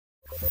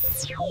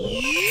TVOT.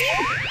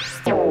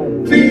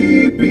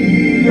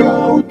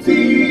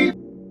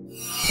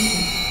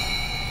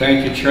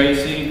 Thank you,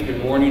 Tracy.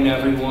 Good morning,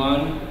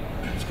 everyone.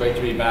 It's great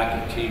to be back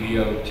at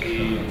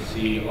TVOT and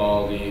see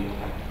all the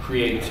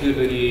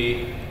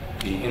creativity,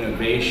 the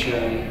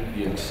innovation,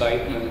 the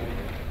excitement,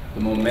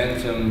 the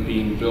momentum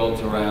being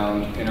built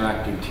around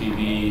interactive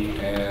TV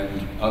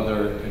and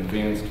other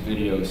advanced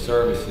video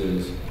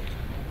services.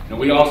 And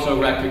we also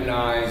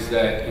recognize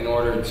that in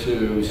order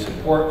to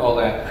support all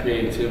that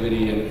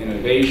creativity and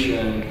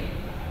innovation,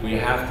 we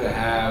have to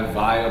have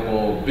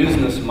viable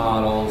business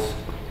models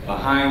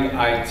behind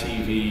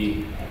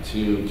ITV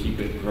to keep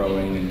it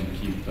growing and to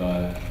keep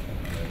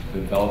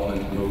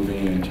development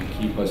moving and to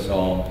keep us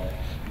all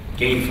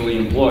gainfully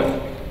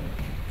employed.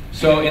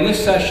 So in this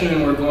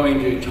session, we're going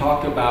to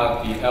talk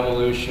about the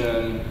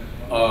evolution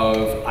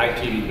of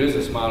ITV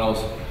business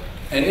models,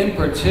 and in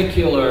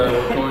particular,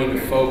 we're going to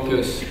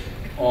focus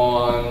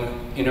on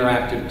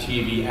interactive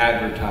TV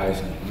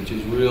advertising, which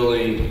is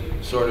really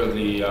sort of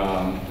the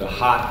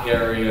hot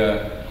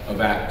area of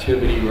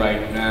activity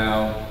right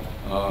now.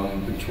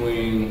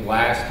 Between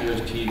last year's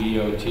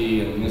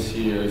TVOT and this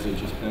year's, there's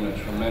just been a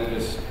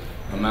tremendous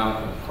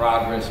amount of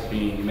progress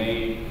being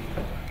made.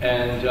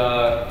 And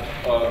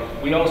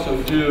we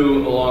also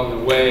do, along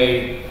the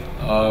way,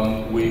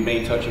 we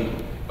may touch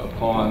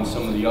upon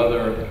some of the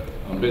other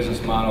business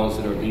models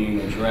that are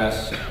being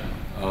addressed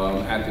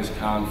at this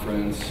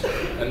conference.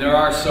 And there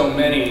are so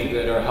many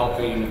that are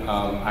helping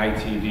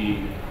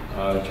ITV,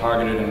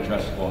 targeted and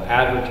addressable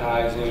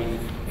advertising,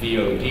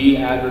 VOD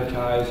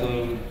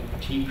advertising,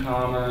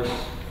 e-commerce,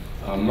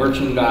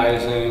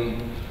 merchandising.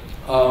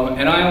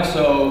 And I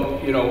also,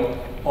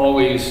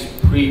 always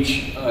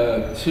preach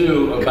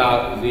too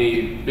about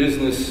the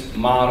business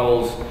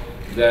models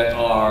that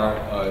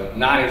are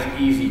not as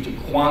easy to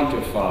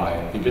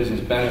quantify, the business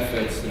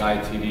benefits that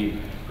ITV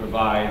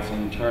provides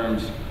in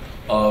terms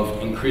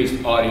of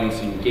increased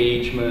audience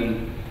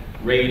engagement,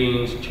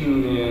 ratings,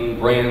 tune-in,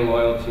 brand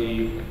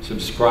loyalty,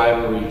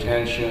 subscriber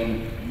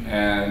retention,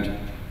 and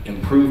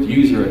improved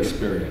user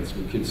experience.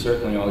 We could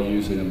certainly all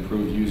use an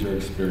improved user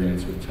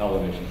experience with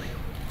television.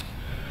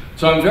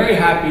 So I'm very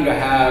happy to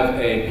have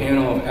a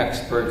panel of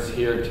experts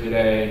here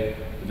today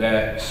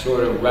that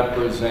sort of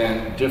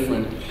represent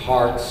different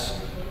parts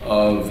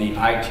of the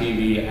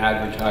ITV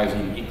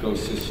advertising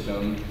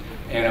ecosystem.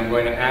 And I'm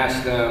going to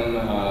ask them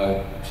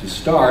to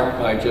start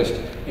by just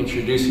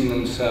introducing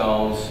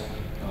themselves,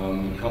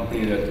 the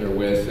company that they're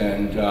with,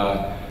 and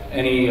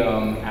any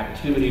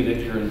activity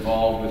that you're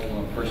involved with from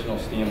a personal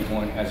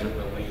standpoint as it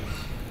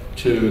relates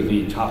to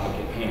the topic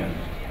at hand.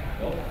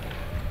 Bill?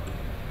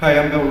 Hi,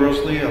 I'm Bill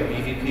Rosley. I'm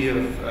EVP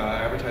of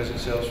Advertising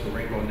Sales for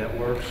Rainbow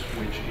Networks,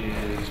 which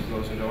is, for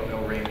those who don't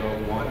know, Rainbow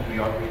One. We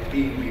are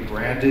being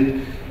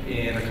rebranded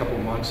in a couple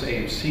of months,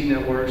 AMC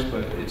Networks,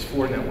 but it's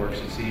 4 networks.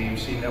 It's the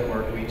AMC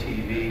Network,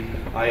 WeTV,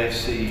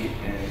 IFC,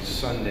 and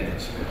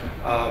Sundance.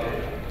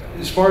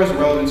 As far as the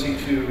relevancy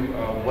to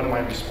what am I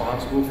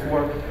responsible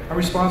for, I'm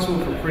responsible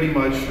for pretty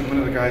much, one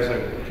of the guys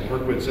I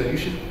work with said, you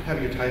should have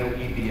your title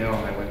EBL,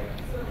 and I went,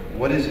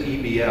 what is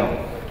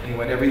EBL? And he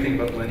went, everything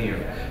but linear.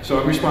 So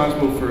I'm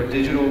responsible for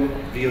digital,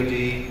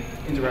 VOD,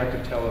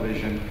 interactive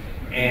television,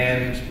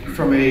 and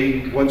from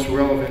what's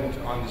relevant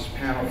on this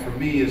panel for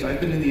me is I've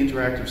been in the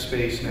interactive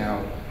space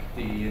now,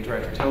 the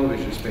interactive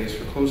television space,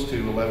 for close to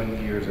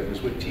 11 years. I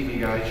was with TV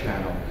Guide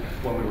Channel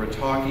when we were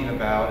talking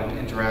about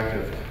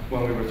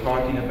when we were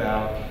talking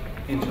about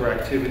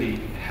interactivity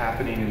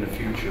happening in the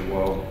future.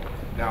 Well,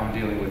 now I'm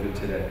dealing with it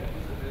today.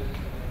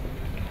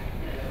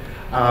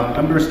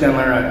 I'm Bruce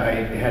Denler.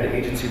 I had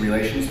agency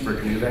relations for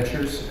Canoe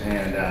Ventures,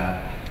 and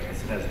I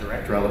guess it has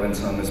direct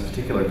relevance on this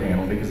particular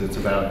panel because it's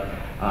about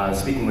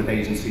speaking with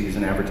agencies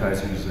and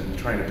advertisers and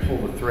trying to pull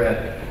the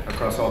thread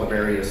across all the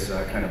various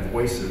kind of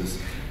voices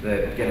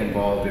that get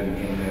involved in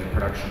the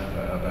production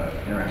of an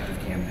interactive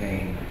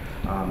campaign,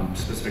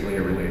 specifically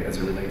as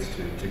it relates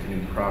to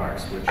Canoe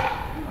products, which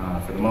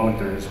for the moment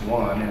there's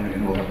one,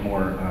 and we'll have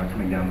more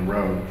coming down the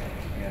road.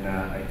 And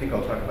I think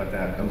I'll talk about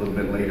that a little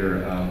bit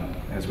later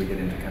as we get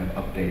into kind of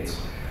updates.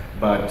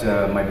 But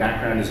my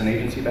background is an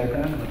agency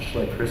background, much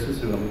like Chris's,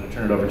 who I'm going to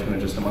turn it over to in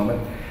just a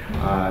moment.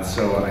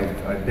 So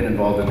I've been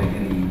involved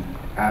in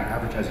the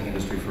advertising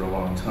industry for a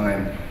long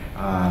time,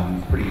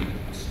 pretty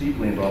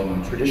deeply involved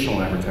in the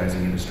traditional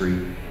advertising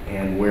industry,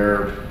 and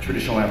where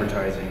traditional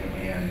advertising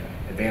and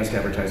advanced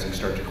advertising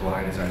start to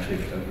collide is actually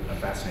a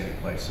fascinating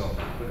place. So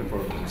looking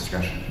forward to the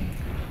discussion.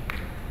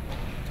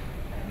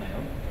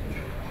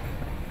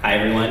 Hi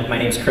everyone, my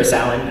name is Chris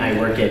Allen. I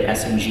work at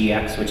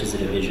SMGX, which is a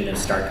division of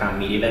Starcom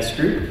MediaVest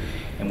Group,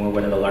 and we're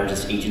one of the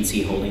largest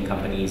agency holding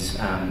companies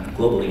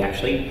globally,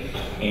 actually.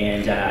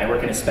 And I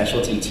work in a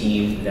specialty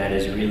team that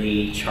is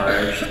really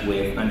charged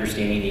with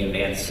understanding the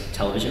advanced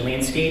television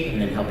landscape and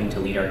then helping to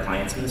lead our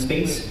clients in the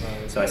space.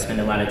 So I spend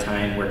a lot of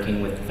time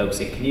working with the folks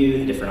at Canoe,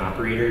 the different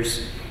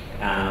operators,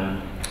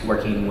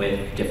 working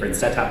with different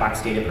set-top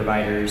box data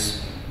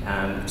providers,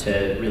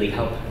 to really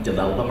help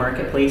develop a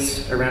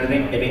marketplace around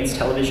advanced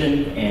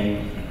television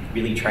and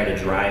really try to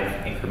drive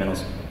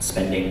incremental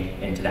spending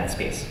into that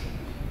space.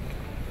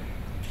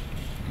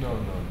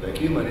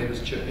 Thank you. My name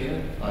is Chip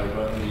Ian. I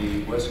run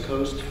the West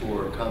Coast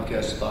for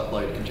Comcast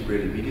Spotlight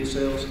Integrated Media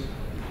Sales.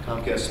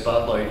 Comcast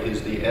Spotlight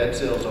is the ad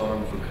sales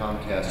arm for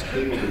Comcast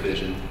Cable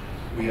Division.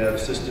 We have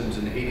systems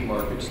in 80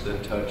 markets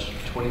that touch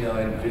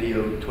 29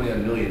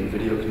 million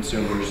video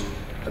consumers.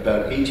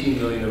 About 18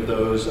 million of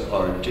those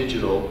are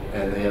digital,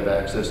 and they have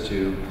access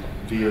to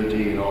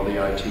VOD and all the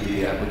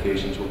ITV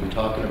applications we'll be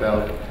talking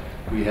about.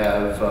 We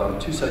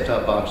have 2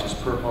 set-top boxes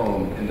per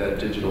home in that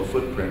digital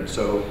footprint,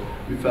 so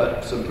we've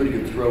got some pretty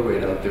good throw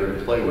weight out there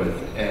to play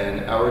with.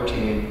 And our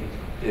team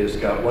has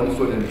got one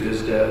foot in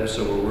biz dev,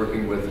 so we're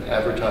working with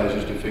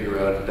advertisers to figure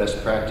out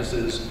best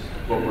practices,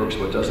 what works,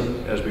 what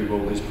doesn't, as we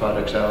roll these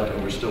products out,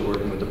 and we're still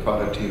working with the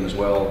product team as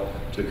well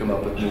to come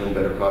up with new and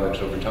better products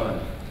over time.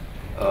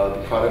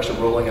 The products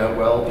are rolling out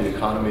well, the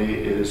economy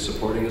is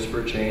supporting us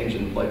for a change,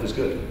 and life is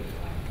good.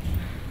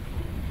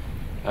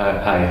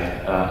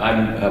 Hi,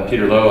 I'm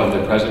Peter Lowe. I'm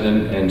the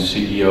president and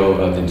CEO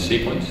of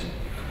InSequence.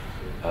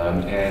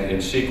 And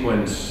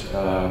InSequence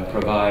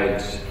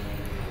provides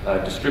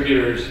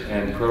distributors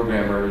and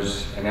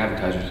programmers and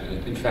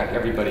advertisers. In fact,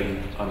 everybody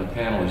on the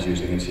panel is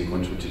using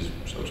InSequence,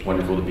 so it's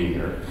wonderful to be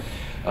here.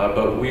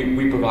 But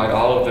we provide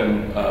all of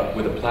them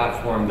with a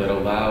platform that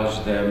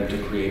allows them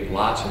to create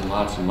lots and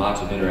lots and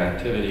lots of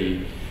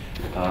interactivity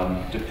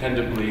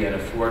dependably and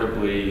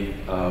affordably,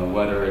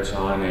 whether it's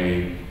on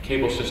a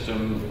cable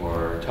system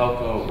or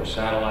telco or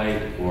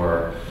satellite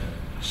or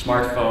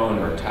smartphone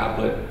or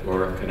tablet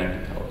or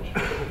connected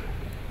television.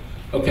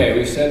 Okay,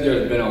 we said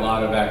there's been a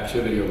lot of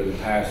activity over the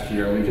past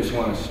year, and we just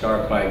want to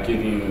start by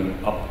giving you an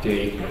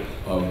update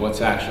of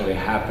what's actually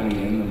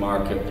happening in the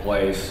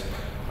marketplace.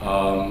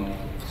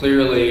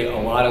 Clearly, a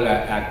lot of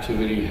that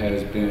activity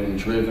has been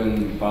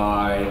driven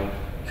by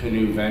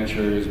Canoe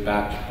Ventures,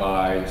 backed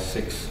by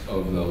 6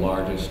 of the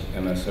largest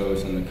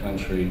MSOs in the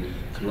country.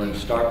 So we're going to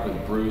start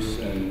with Bruce,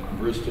 and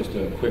Bruce, just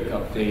a quick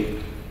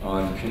update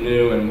on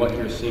Canoe and what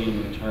you're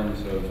seeing in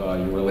terms of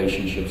your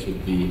relationships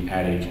with the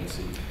ad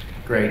agencies.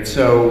 Great.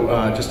 So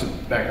just a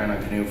background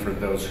on Canoe for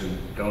those who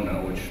don't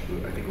know, which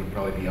I think would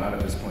probably be odd at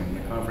this point in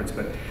the conference,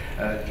 but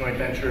joint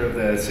venture of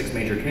the 6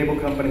 major cable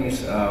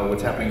companies.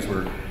 What's happening is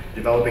we're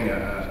developing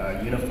a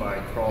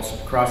unified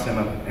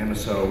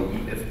cross-MSO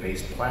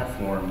EBIF-based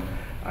platform,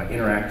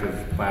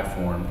 interactive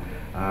platform,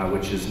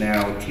 which is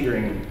now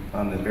teetering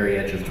on the very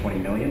edge of 20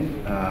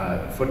 million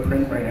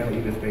footprint right now,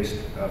 EBIF-based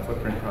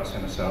footprint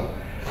cross-MSO.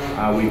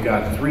 We've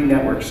got 3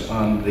 networks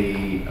on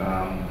the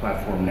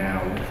platform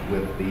now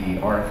with the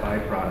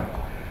RFI product,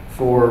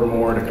 4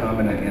 more to come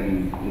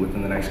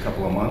within the next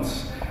couple of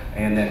months,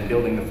 and then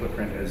building the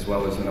footprint as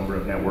well as the number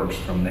of networks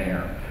from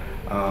there.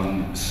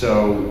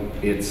 So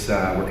it's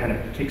we're kind of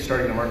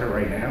kickstarting the market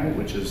right now,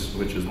 which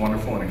is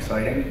wonderful and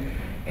exciting.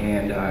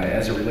 And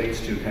as it relates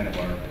to kind of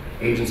our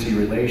agency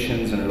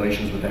relations and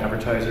relations with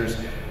advertisers,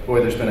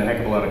 boy, there's been a heck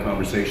of a lot of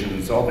conversations.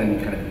 It's all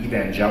been kind of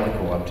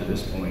evangelical up to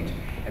this point.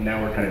 And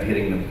now we're kind of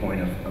hitting the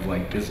point of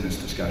like business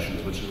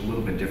discussions, which is a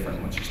little bit different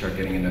once you start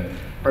getting into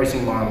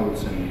pricing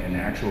models and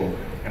actual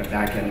kind of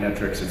back-end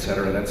metrics, et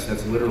cetera. That's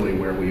literally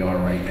where we are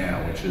right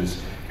now, which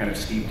is kind of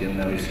steeped in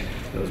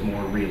those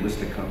more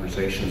realistic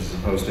conversations as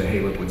opposed to,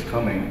 hey, look what's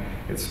coming.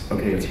 It's,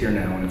 okay, it's here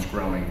now and it's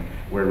growing.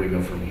 Where do we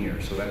go from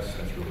here? So that's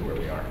really where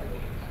we are.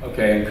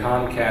 Okay, and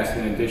Comcast,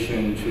 in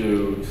addition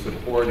to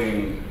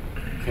supporting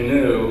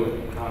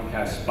Canoe,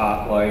 Comcast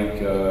Spotlight,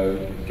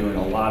 doing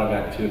a lot of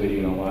activity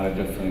in a lot of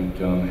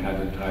different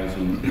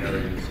advertising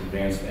areas,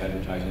 advanced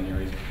advertising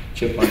areas.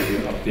 Chip, why don't you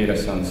update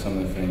us on some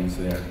of the things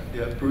there?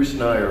 Yeah, Bruce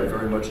and I are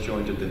very much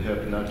joined at the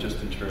hip, not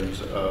just in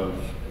terms of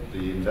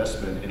the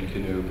investment in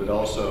Canoe, but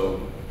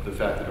also the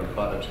fact that our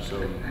products are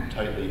so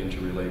tightly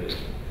interrelated.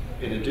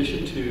 In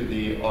addition to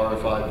the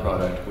RFI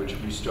product, which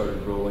we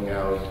started rolling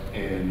out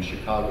in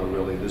Chicago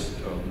really this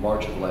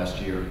March of last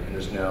year, and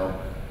is now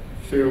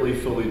fairly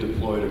fully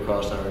deployed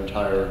across our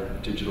entire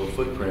digital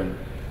footprint,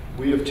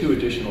 we have 2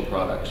 additional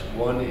products.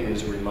 One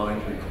is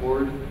Remind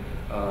Record,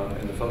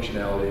 and the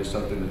functionality is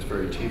something that's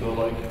very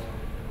TiVo-like,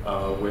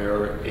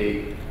 where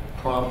a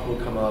prompt will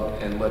come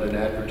up and let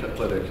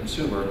a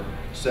consumer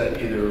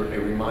set either a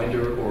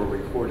reminder or a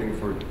recording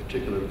for a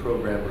particular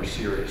program or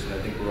series. And I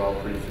think we're all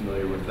pretty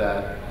familiar with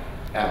that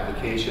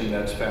application.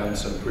 That's found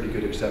some pretty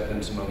good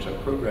acceptance amongst our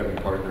programming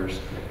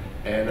partners.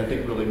 And I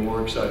think really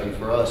more exciting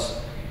for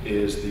us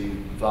is the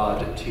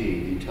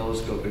VOD-T, the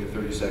telescoping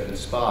 30-second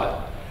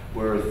spot,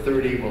 where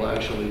 30 will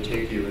actually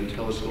take you and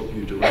telescope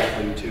you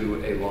directly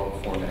to a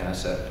long-form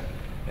asset.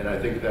 And I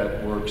think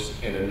that works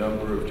in a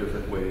number of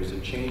different ways.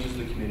 It changes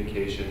the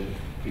communication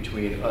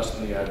between us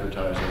and the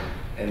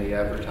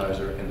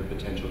advertiser and the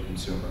potential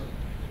consumer.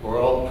 We're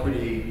all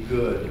pretty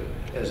good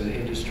as an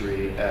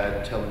industry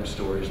at telling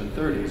stories in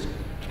 30s,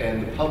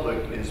 and the public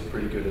is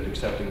pretty good at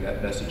accepting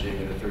that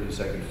messaging in a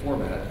 30-second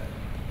format,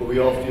 but we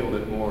all feel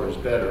that more is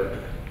better.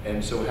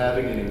 And so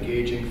having an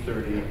engaging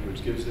 30,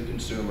 which gives the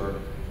consumer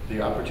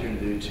the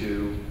opportunity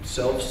to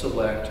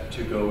self-select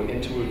to go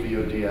into a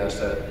VOD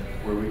asset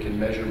where we can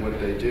measure what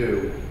they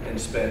do and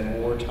spend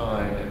more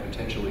time and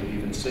potentially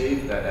even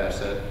save that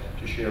asset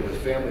to share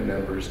with family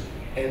members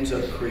ends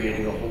up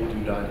creating a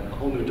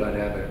whole new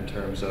dynamic in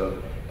terms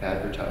of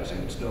advertising.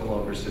 It's no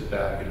longer sit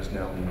back, it is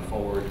now lean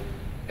forward,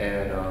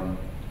 and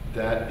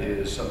that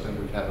is something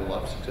we've had a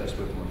lot of success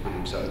with and we're pretty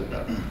excited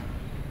about.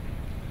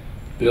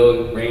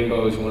 Bill,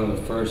 Rainbow is one of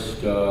the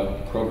first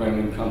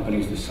programming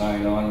companies to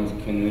sign on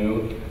with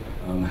Canoe.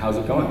 How's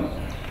it going?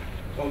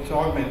 Well, to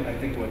augment, I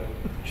think what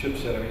Chip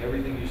said, I mean,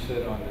 everything you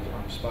said on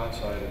the spot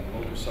side and the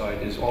local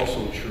side is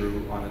also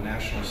true on the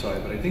national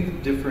side, but I think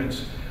the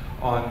difference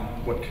on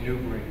what Canoe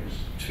brings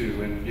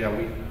to, and yeah,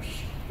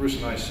 Bruce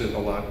and I sit a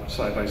lot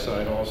side by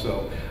side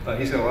also.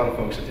 He's got a lot of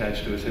folks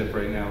attached to his hip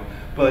right now,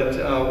 but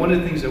one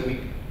of the things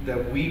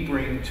that we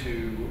bring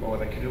to, or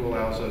that Canoe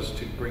allows us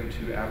to bring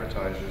to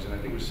advertisers, and I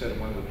think it was said in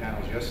one of the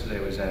panels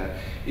yesterday was that,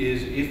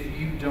 is if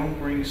you don't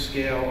bring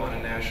scale on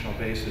a national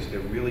basis,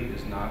 there really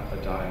is not a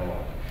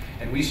dialogue.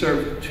 And we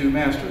serve two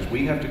masters.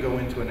 We have to go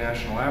into a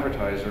national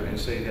advertiser and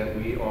say that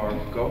we are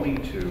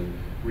going to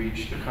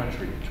reach the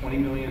country. 20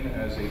 million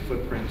as a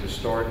footprint to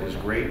start is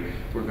great.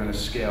 We're going to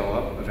scale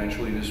up.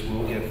 Eventually this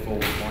will get full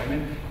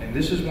deployment. And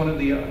this is one of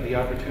the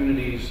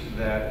opportunities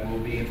that will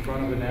be in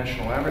front of a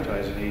national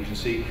advertising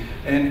agency.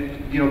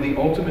 And you know, the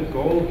ultimate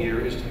goal here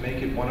is to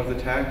make it one of the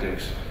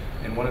tactics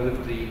and one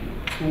of the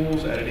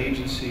tools at an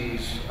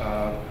agency's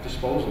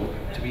disposal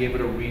to be able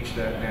to reach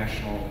that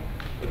national,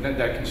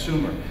 that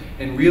consumer.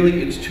 And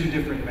really it's two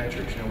different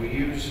metrics. You know, we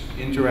use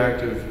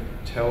interactive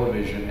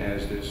television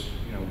as this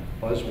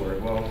buzzword.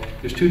 Well,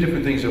 there's two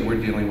different things that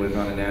we're dealing with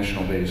on a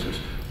national basis.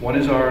 One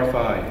is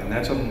RFI, and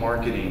that's a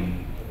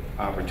marketing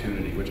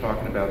opportunity. We're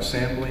talking about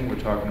sampling, we're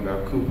talking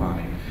about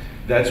couponing.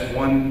 That's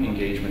one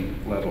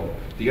engagement level.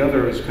 The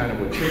other is kind of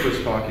what Chip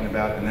was talking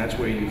about, and that's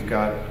where you've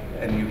got,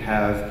 and you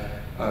have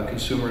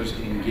consumers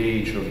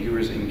engaged or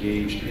viewers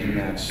engaged in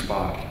that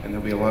spot. And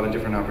there'll be a lot of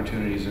different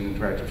opportunities in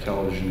interactive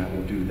television that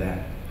will do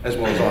that, as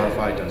well as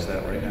RFI does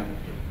that right now.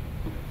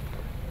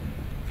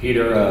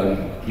 Peter,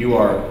 you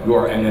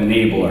are an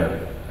enabler.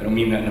 I don't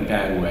mean that in a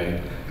bad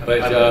way,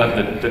 but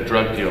I'm the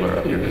drug dealer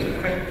up here.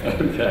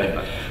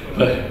 okay,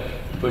 but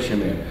pushing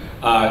me.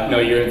 No,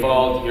 you're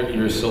involved.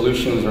 Your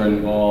solutions are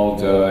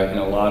involved in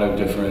a lot of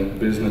different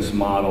business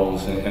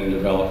models and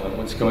development.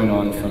 What's going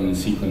on from the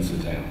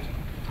Sequence's end?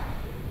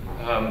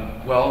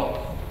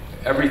 Well,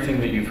 everything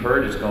that you've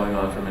heard is going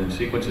on from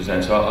Sequence's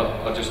end. So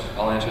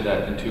I'll answer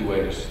that in two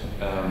ways.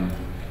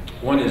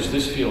 One is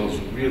this feels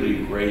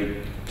really great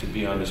to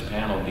be on this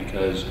panel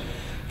because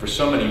for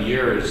so many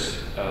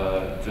years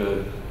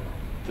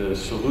the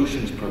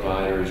solutions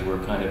providers were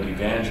kind of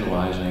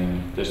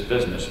evangelizing this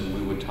business, and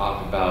we would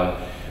talk about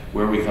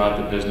where we thought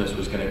the business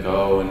was going to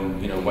go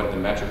and what the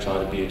metrics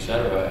ought to be,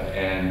 etc.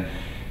 And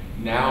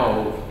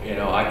now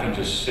I can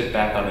just sit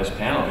back on this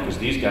panel because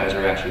these guys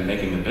are actually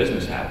making the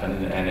business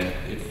happen, and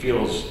it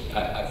feels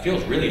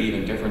really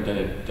even different than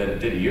it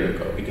did a year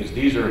ago, because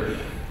these are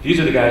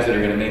the guys that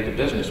are going to make the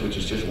business, which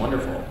is just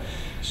wonderful.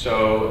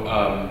 So,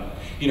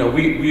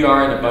 we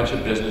are in a bunch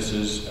of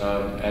businesses,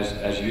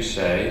 as you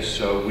say.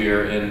 So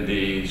we're in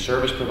the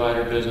service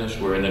provider business,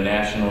 we're in the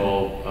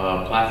national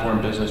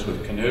platform business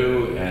with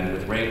Canoe and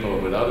with Rainbow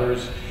and with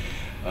others.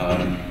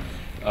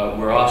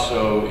 We're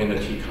also in the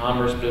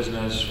T-commerce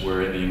business,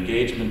 we're in the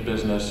engagement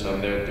business.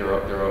 There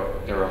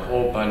are a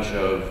whole bunch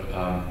of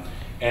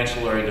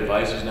ancillary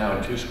devices now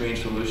and two-screen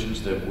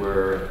solutions that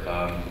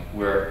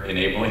we're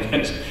enabling,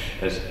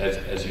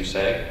 as you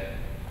say.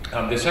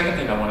 The second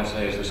thing I want to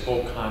say is this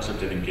whole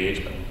concept of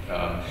engagement,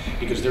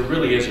 because there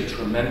really is a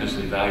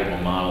tremendously valuable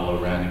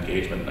model around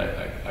engagement.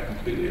 I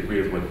completely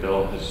agree with what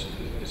Bill is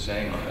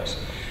saying on this.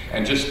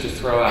 And just to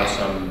throw out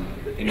some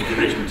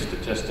engagement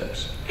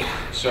statistics.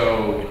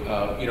 So,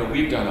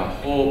 we've done a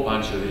whole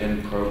bunch of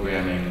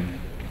in-programming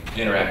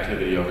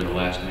interactivity over the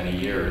last many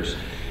years,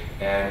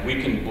 and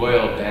we can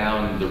boil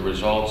down the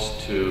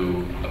results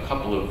to a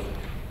couple of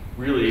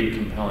really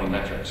compelling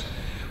metrics.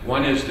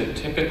 One is that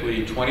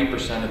typically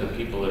 20% of the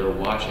people that are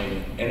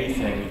watching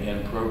anything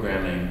in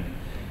programming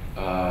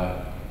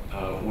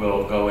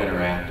will go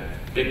interactive,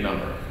 big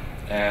number.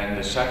 And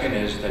the second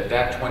is that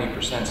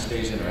 20%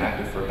 stays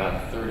interactive for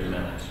about 30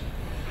 minutes.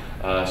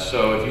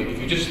 So if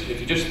you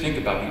just think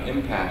about the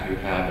impact you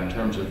have in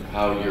terms of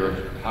how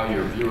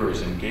your viewer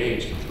is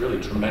engaged, it's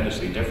really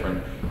tremendously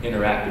different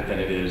interactive than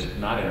it is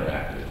not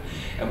interactive.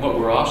 And what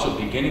we're also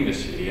beginning to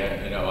see,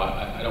 I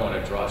don't want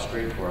to draw a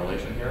straight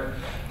correlation here,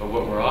 but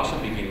what we're also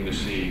beginning to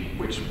see,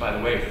 which by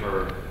the way,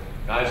 for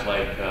guys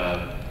like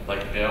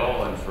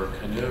Bill and for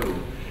Canoe,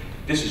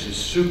 this is a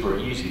super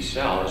easy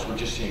sell, as we're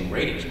just seeing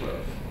ratings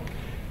growth.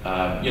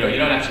 You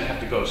don't actually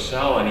have to go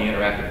sell any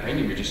interactive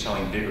premium, you're just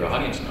selling bigger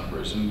audience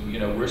numbers. And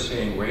we're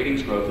seeing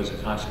ratings growth as a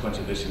consequence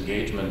of this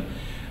engagement,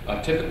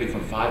 typically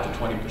from 5 to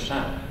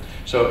 20%.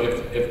 So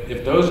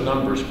if those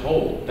numbers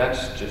hold,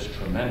 that's just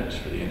tremendous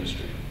for the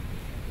industry.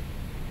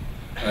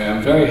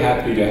 I'm very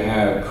happy to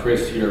have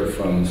Chris here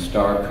from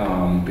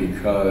Starcom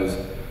because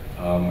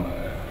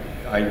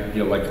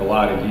like a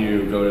lot of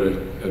you, go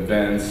to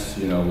events,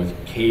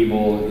 with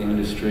cable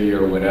industry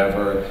or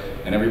whatever,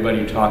 and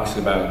everybody talks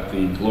about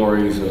the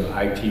glories of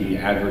ITV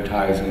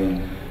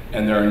advertising,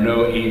 and there are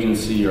no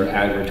agency or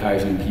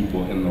advertising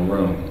people in the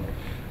room.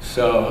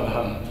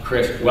 So,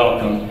 Chris,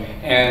 welcome.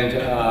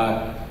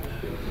 And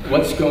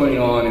what's going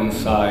on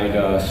inside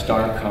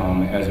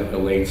Starcom as it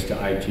relates to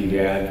ITV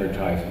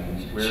advertising?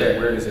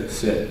 Where does it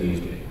sit these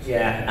days?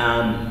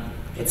 Yeah,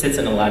 it sits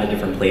in a lot of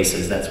different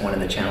places. That's one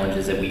of the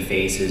challenges that we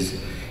face is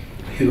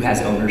who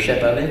has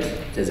ownership of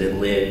it? Does it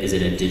live, is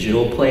it a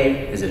digital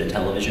play? Is it a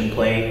television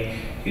play?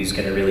 Who's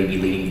going to really be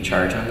leading the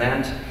charge on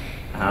that?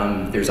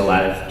 There's a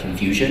lot of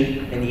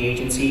confusion in the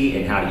agency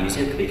in how to use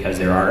it because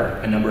there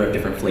are a number of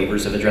different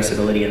flavors of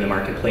addressability in the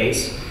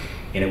marketplace.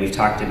 We've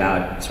talked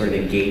about sort of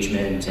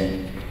engagement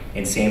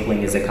and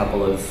sampling as a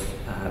couple of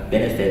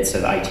benefits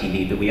of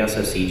ITV, but we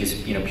also see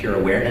just pure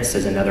awareness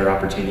as another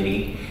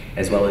opportunity,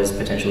 as well as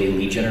potentially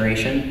lead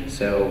generation.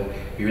 So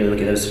we really look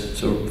at those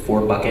sort of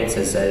 4 buckets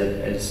as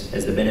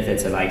the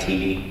benefits of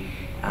ITV.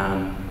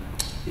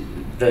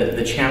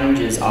 The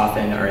challenges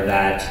often are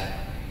that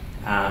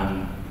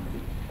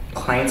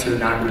clients are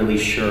not really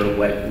sure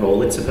what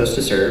role it's supposed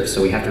to serve,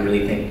 so we have to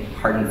really think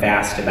hard and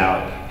fast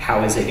about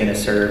how is it going to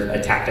serve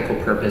a tactical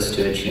purpose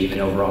to achieve an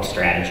overall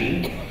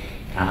strategy,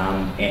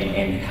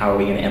 and how are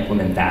we going to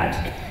implement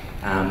that.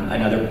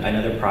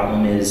 Another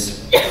problem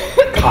is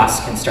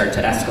costs can start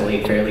to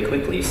escalate fairly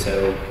quickly.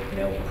 So,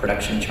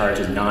 production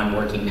charges,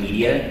 non-working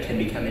media can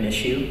become an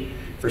issue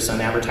for some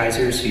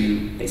advertisers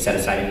who they set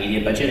aside a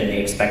media budget and they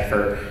expect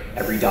for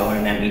every dollar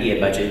in that media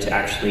budget to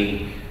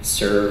actually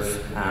serve,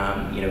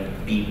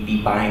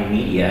 be buying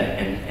media,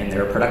 and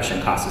there are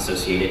production costs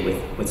associated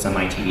with some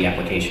ITV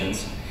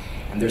applications.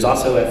 And there's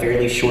also a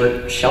fairly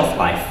short shelf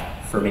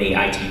life for many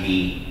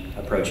ITV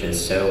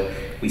approaches. So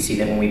we see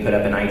that when we put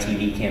up an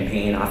ITV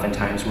campaign,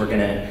 oftentimes we're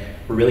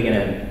really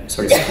gonna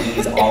sort of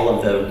squeeze all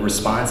of the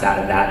response out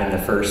of that in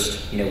the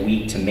first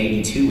week to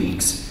maybe 2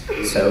 weeks.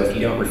 So if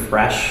you don't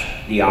refresh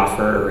the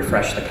offer or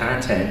refresh the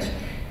content,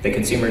 the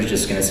consumer is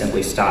just gonna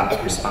simply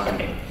stop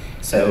responding.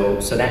 So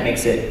that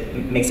makes it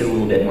a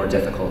little bit more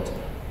difficult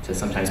to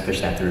sometimes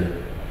push that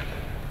through.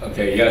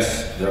 Okay,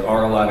 yes, there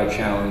are a lot of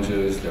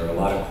challenges. There are a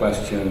lot of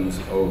questions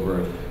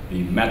over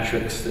the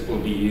metrics that will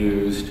be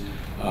used.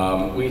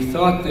 We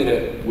thought that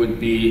it would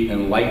be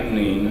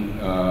enlightening,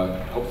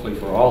 hopefully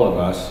for all of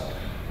us,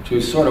 to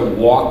sort of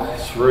walk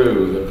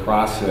through the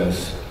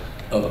process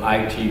of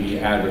ITV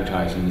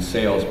advertising, the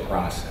sales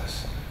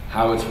process,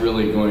 how it's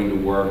really going to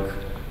work.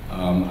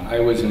 I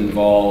was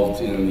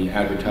involved in the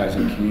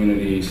advertising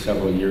community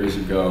several years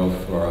ago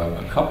for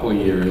a couple of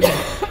years,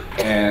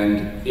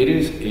 and it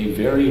is a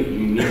very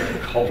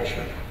unique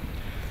culture.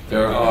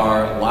 There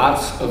are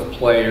lots of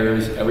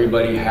players.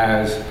 Everybody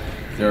has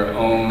their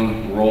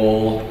own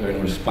role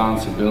and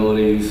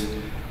responsibilities.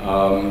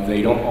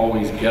 They don't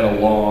always get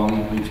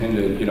along. We tend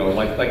to,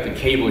 like the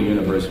cable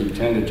universe, we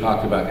tend to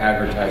talk about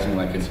advertising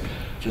like it's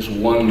just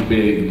one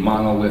big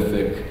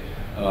monolithic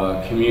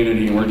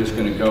community, and we're just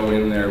going to go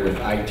in there with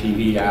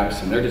ITV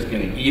apps and they're just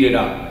going to eat it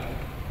up.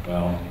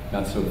 Well,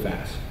 not so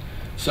fast.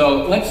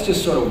 So let's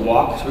just sort of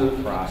walk through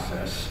the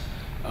process,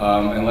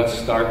 and let's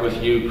start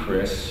with you,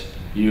 Chris.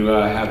 You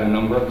have a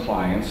number of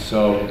clients,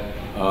 so,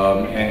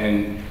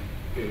 and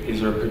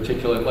is there a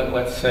particular,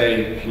 let's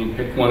say, can you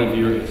pick one of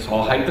your, it's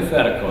all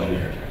hypothetical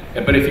here,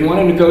 but if you want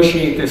to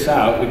negotiate this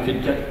out, we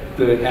could get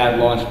the ad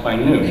launched by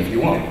noon if you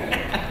want.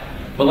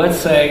 But let's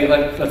say,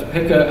 let's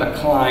pick a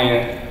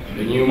client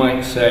that you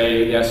might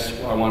say, yes,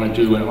 I want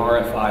to do an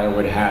RFI or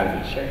what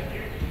have you. Sure.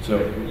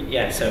 So,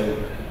 yeah,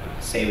 so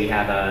say we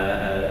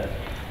have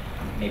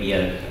maybe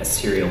a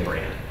cereal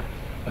brand.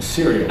 A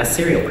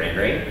cereal brand,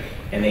 right?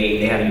 And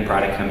they have a new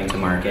product coming to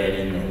market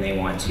and they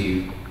want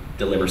to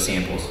deliver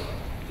samples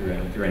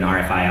through an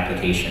RFI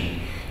application.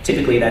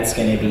 Typically that's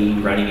going to be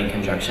running in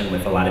conjunction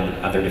with a lot of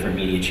other different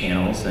media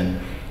channels, and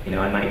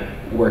I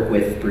might work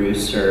with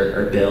Bruce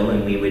or Bill,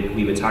 and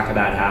we would talk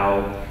about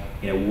how,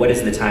 what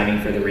is the timing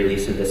for the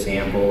release of the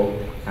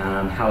sample,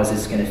 how is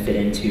this going to fit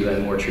into a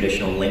more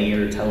traditional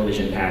linear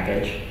television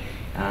package,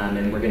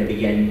 and we're going to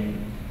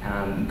begin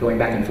going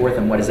back and forth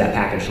on what does that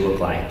package look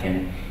like,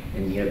 and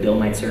Bill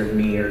might serve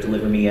me or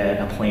deliver me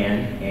a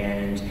plan,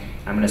 and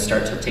I'm going to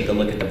start to take a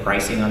look at the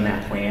pricing on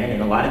that plan,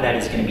 and a lot of that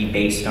is going to be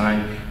based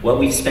on what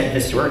we've spent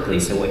historically.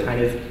 So what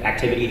kind of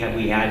activity have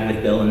we had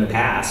with Bill in the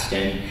past,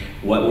 and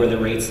what were the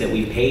rates that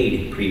we've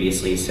paid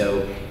previously?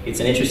 So it's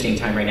an interesting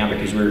time right now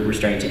because we're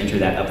starting to enter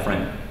that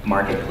upfront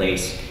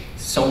marketplace.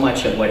 So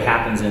much of what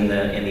happens in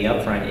the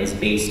upfront is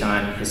based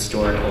on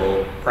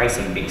historical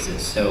pricing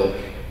basis. So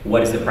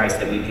what is the price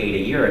that we paid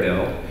a year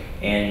ago,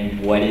 and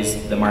what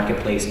is the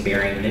marketplace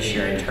bearing this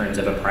year in terms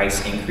of a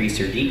price increase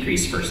or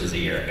decrease versus a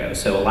year ago?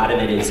 So a lot of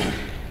it is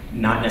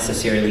not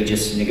necessarily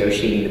just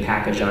negotiating the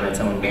package on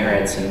its own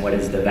merits and what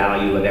is the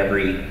value of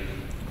every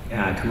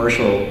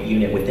commercial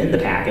unit within the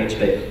package,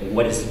 but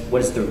what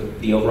is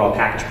the overall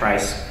package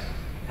price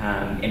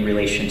in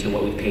relation to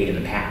what we've paid in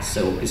the past.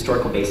 So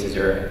historical bases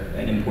are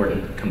an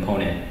important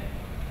component.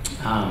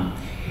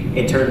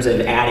 In terms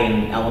of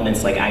adding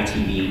elements like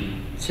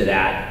ITV to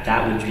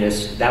that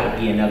would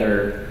be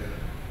another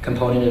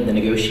component of the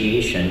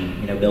negotiation.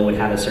 You know, Bill would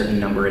have a certain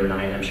number in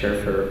mind, I'm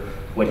sure, for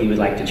what he would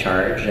like to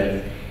charge,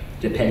 and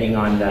depending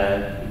on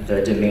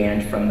the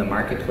demand from the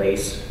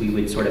marketplace, we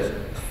would sort of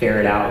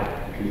ferret out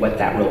what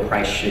that real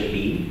price should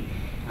be.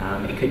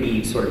 It could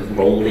be sort of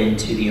rolled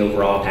into the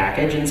overall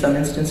package in some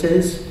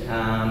instances,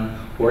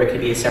 or it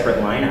could be a separate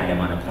line item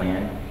on a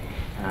plan.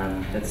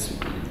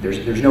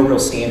 There's no real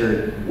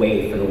standard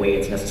way for the way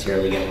it's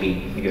necessarily going to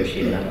be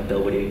negotiated. I don't know,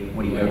 Bill, what do you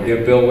want to add?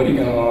 Yeah, Bill, what are you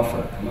going to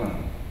offer? Come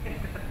on.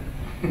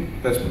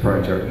 That's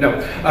proprietary. No,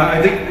 I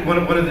think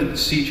one of the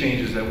sea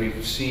changes that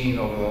we've seen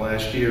over the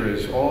last year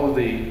is all of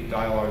the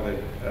dialogue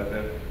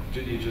that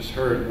you just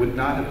heard would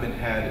not have been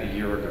had a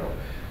year ago,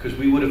 because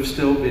we would have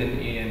still been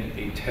in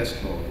a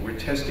test mode. We're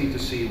testing to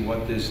see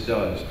what this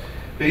does.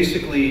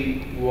 Basically,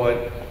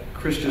 what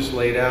Chris just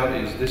laid out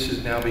is this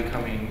is now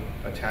becoming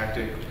a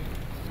tactic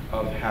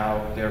of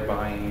how they're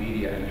buying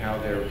media and how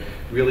they're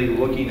really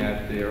looking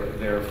at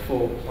their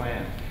full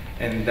plan.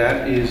 And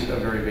that is a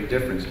very big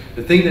difference.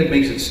 The thing that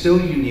makes it still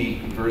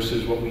unique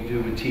versus what we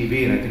do with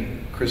TV, and I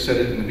think Chris said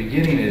it in the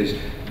beginning, is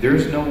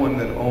there's no one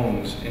that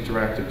owns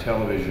interactive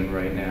television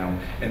right now,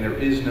 and there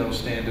is no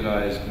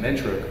standardized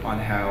metric on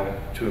how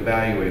to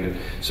evaluate it.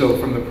 So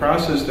from the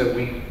process that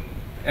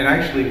and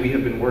actually we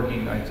have been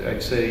working,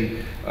 I'd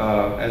say,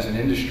 as an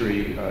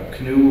industry,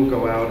 Canoe will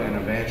go out and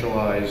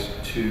evangelize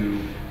to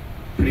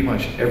pretty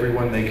much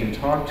everyone they can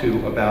talk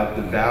to about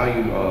the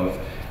value of.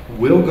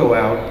 We'll go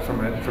out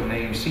from an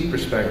AMC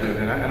perspective,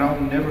 and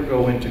I'll never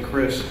go into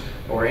Chris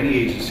or any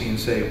agency and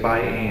say,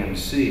 buy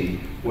AMC.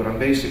 What I'm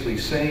basically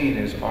saying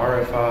is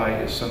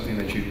RFI is something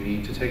that you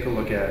need to take a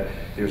look at.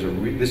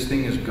 This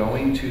thing is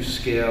going to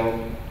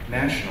scale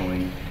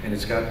nationally, and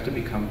it's got to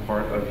become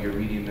part of your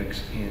media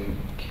mix in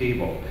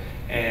cable.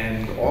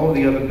 And all of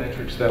the other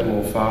metrics that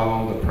will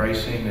follow, the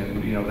pricing,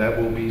 and that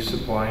will be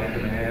supply and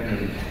demand,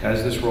 and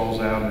as this rolls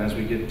out and as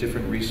we get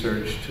different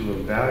research to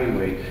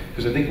evaluate,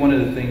 because I think one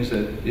of the things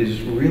that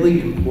is really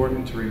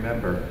important to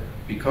remember,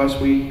 because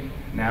we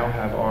now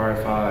have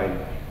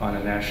RFI on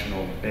a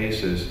national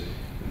basis,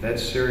 that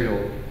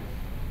serial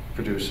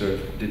producer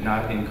did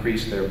not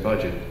increase their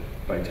budget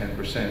by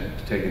 10%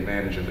 to take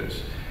advantage of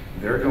this.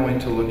 They're going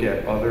to look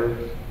at other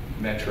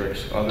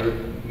metrics, other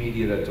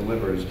media that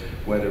delivers,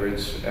 whether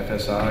it's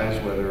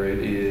FSIs, whether it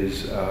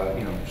is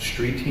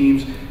street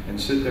teams, and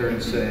sit there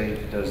and say,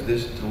 does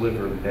this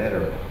deliver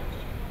better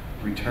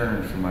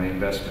return for my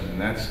investment?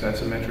 And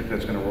that's a metric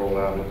that's going to roll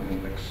out in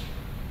the mix.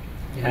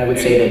 I would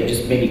say that,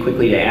 just maybe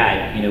quickly to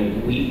add,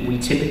 we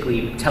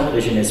typically,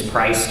 television is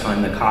priced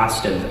on the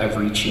cost of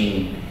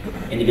reaching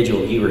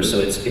individual viewers, so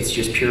it's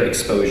just pure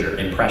exposure,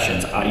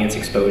 impressions, audience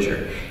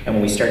exposure. And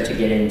when we start to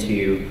get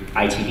into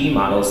ITV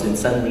models, then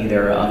suddenly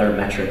there are other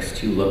metrics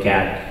to look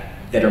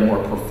at that are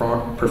more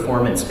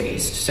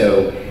performance-based.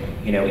 So,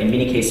 in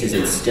many cases,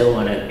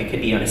 it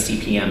could be on a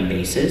CPM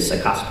basis,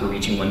 a cost per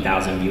reaching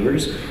 1,000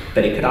 viewers,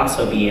 but it could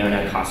also be on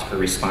a cost per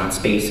response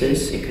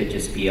basis. It could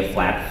just be a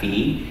flat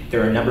fee.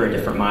 There are a number of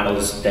different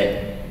models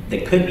that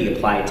could be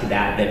applied to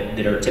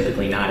that are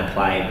typically not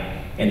applied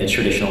in the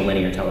traditional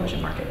linear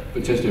television market.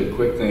 But just a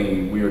quick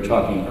thing, we were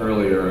talking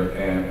earlier,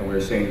 and we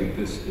were saying that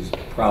this is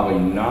probably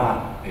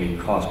not a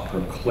cost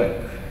per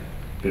click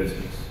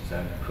business. Is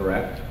that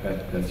correct?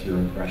 That's your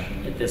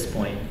impression? At this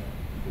point.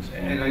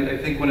 And I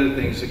think one of the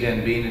things,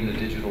 again, being in the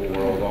digital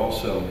world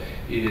also,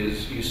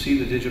 is you see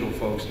the digital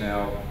folks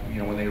now,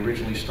 when they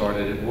originally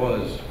started, it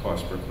was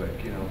cost per click.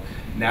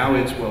 Now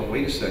it's, well,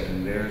 wait a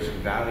second, there's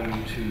value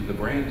to the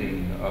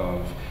branding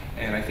of,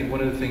 and I think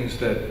one of the things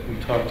that we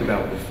talked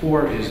about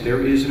before is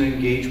there is an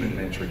engagement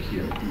metric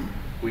here,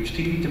 which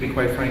TV, to be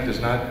quite frank, does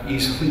not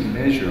easily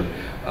measure,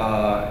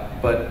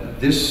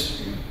 but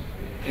this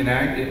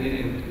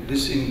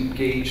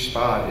engaged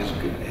spot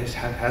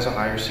has a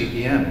higher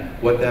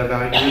CPM. What that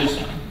value is,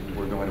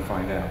 we're going to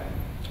find out.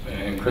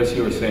 And Chris,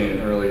 you were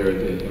saying earlier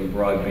that in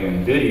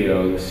broadband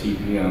video, the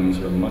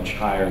CPMs are much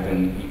higher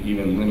than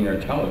even linear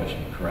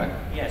television, correct?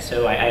 Yeah,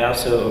 so I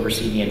also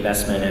oversee the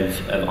investment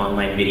of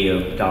online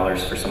video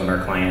dollars for some of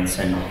our clients,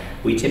 and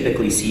we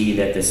typically see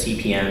that the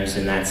CPMs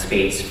in that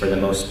space for the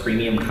most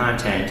premium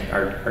content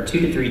are 2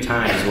 to 3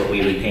 times what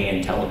we would pay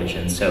in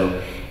television.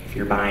 So if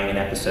you're buying an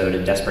episode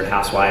of Desperate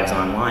Housewives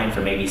online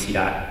from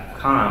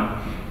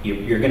ABC.com,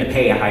 you're going to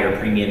pay a higher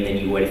premium than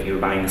you would if you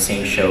were buying the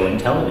same show in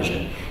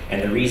television.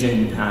 And the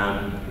reason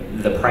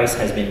the price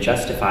has been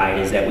justified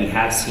is that we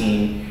have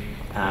seen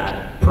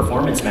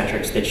performance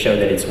metrics that show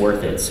that it's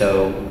worth it.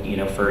 So,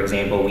 for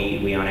example,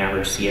 we on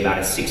average see about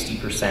a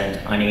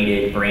 60%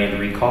 unaided brand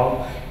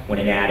recall when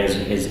an ad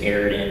is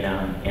aired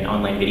in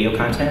online video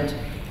content.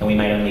 And we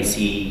might only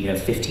see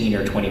 15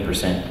 or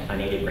 20%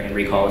 unaided brand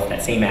recall if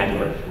that same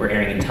ad were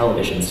airing in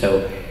television.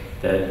 So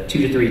the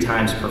 2 to 3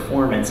 times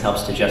performance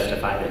helps to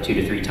justify the 2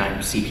 to 3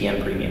 times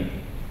CPM premium.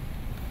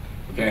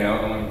 Okay,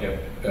 I want to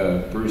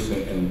get Bruce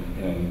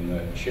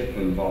and Chip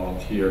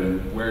involved here,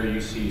 and where do you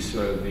see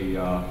sort of the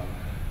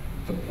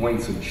the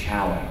points of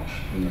challenge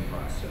in the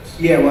process?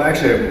 Yeah, well,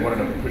 actually, I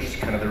wanted to push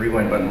kind of the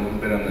rewind button a little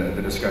bit on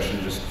the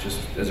discussion, just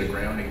as a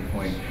grounding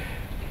point.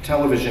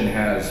 Television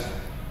has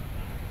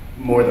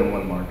more than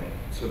one market.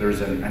 So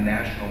there's a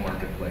national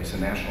marketplace, a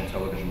national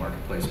television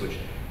marketplace, which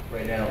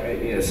right now,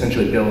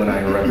 essentially Bill and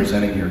I are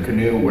representing here.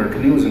 Canoe, where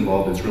Canoe is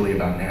involved, it's really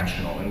about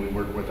national, and we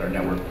work with our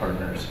network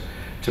partners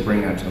to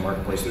bring that to the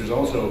marketplace. There's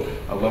also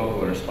a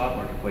local or a spot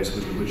marketplace,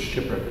 which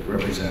Chip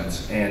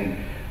represents. And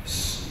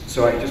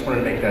so I just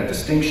wanted to make that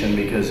distinction,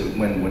 because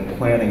when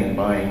planning and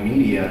buying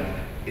media,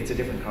 it's a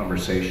different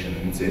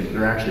conversation.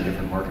 They're actually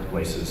different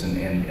marketplaces,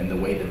 and the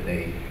way that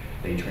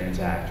they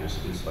transact is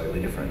slightly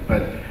different.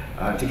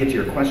 But to get to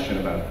your question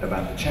about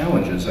the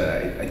challenges,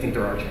 I think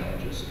there are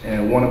challenges.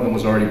 And one of them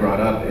was already brought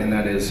up, and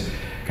that is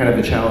kind of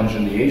the challenge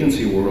in the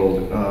agency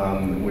world,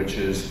 which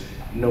is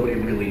nobody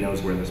really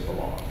knows where this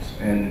belongs.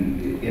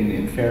 And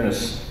in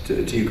fairness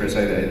to you, Chris,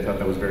 I thought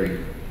that was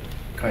very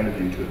kind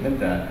of you to admit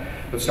that.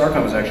 But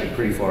Starcom is actually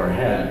pretty far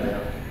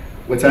ahead.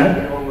 What's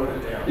that?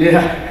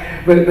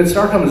 Yeah, but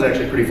Starcom is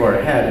actually pretty far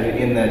ahead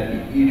in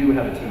that you do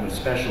have a team of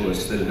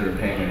specialists that are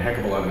paying a heck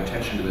of a lot of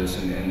attention to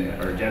this and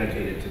are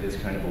dedicated to this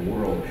kind of a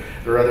world.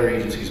 There are other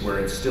agencies where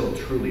it's still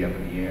truly up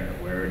in the air,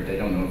 where they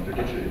don't know if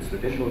it's the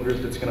digital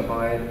group that's going to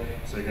buy it,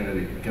 so they're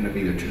going to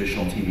be the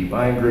traditional TV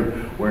buying group.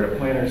 Where do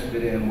planners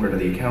fit in? Where do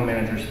the account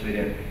managers fit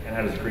in? And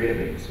how does the creative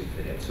agency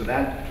fit in? So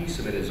that piece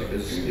of it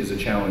is a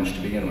challenge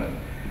to begin with.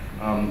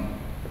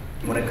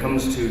 When it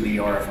comes to the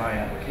RFI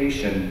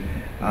application,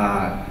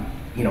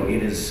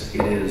 it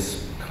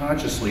is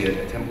consciously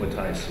a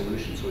templatized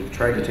solution. So we've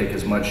tried to take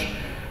as much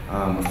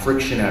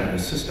friction out of the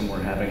system.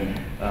 We're having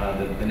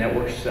the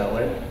networks sell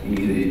it.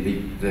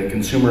 The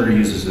consumer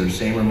uses their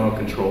same remote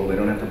control. They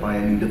don't have to buy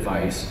a new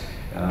device.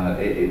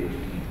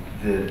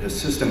 The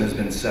system has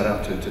been set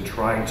up to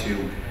try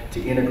to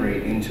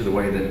integrate into the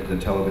way that the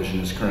television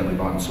is currently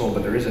bought and sold.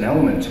 But there is an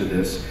element to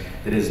this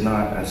that is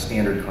not a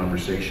standard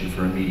conversation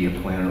for a media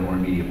planner or a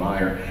media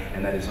buyer,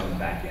 and that is on the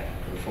back end,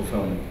 the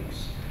fulfillment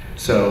piece.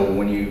 So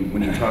when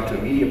you talk to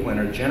a media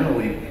planner,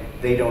 generally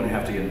they don't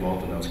have to get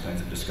involved in those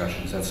kinds of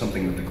discussions. That's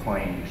something that the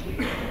client usually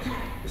does.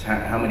 Is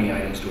how many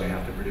items do I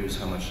have to produce?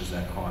 How much does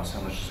that cost?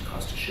 How much does it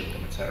cost to ship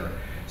them, et cetera?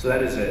 So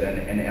that is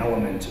an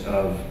element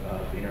of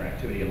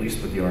interactivity, at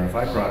least with the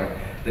RFI product,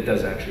 that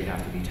does actually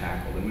have to be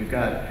tackled. And we've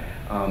got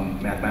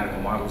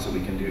mathematical models that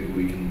we can do.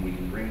 We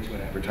can bring to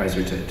an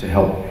advertiser to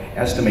help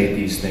estimate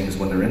these things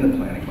when they're in the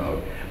planning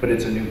mode. But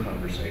it's a new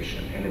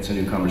conversation, and it's a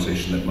new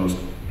conversation that most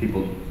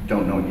people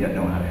don't yet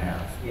know how to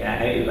have.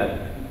 Yeah,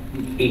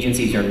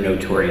 agencies are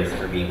notorious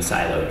for being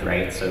siloed,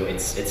 right? So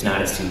it's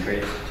not a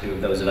secret to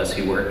those of us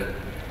who work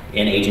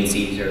in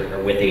agencies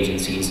or with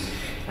agencies.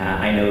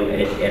 I know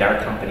at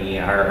our company,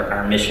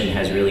 our mission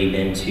has really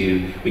been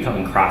to, we call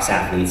them cross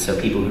athletes, so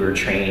people who are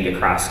trained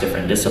across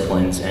different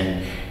disciplines,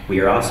 and we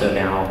are also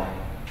now,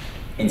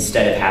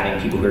 instead of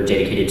having people who are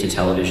dedicated to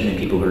television and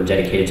people who are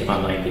dedicated to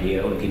online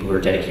video and people who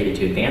are dedicated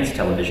to advanced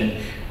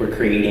television, we're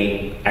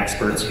creating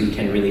experts who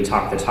can really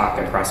talk the talk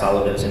across all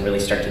of those and really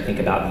start to think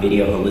about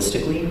video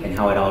holistically and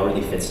how it all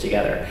really fits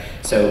together.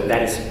 So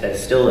that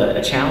is still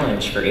a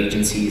challenge for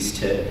agencies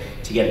to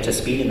get up to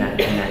speed in that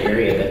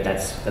area, but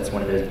that's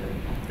one of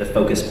the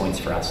focus points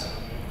for us.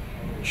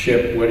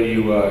 Chip, what are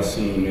you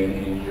seeing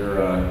in your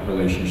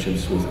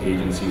relationships with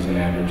agencies and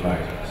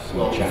advertisers?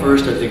 Well,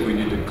 first I think we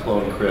need to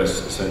clone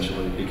Chris,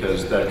 essentially,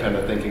 because that kind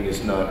of thinking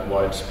is not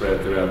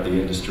widespread throughout the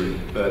industry.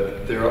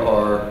 But there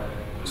are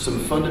some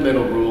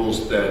fundamental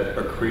rules that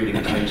are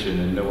creating tension,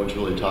 and no one's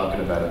really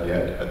talking about it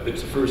yet.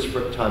 It's the first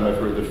time I've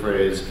heard the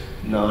phrase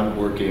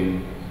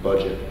non-working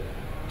budget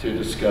to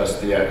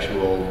discuss the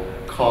actual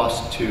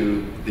cost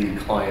to the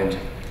client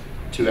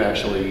to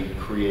actually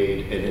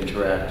create an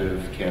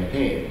interactive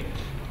campaign.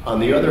 On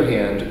the other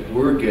hand,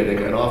 we're getting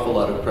an awful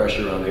lot of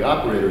pressure on the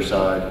operator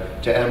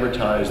side to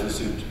advertise the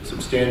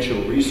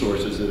substantial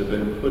resources that have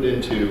been put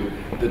into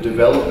the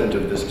development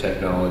of this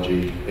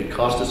technology. It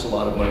cost us a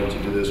lot of money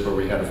to do this, where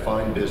we had a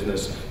fine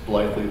business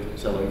blithely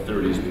selling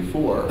 30s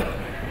before.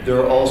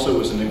 There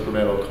also is an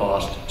incremental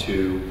cost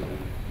to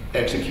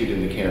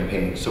executing the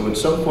campaign. So at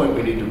some point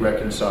we need to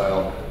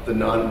reconcile the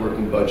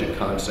non-working budget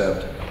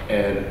concept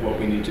and what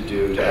we need to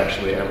do to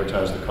actually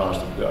amortize the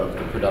cost of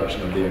the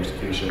production of the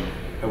execution,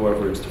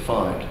 however it's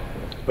defined.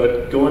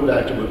 But going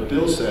back to what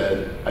Bill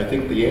said, I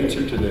think the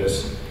answer to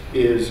this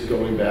is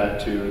going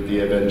back to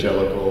the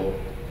evangelical,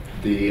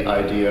 the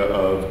idea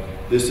of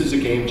this is a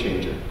game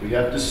changer. We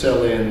have to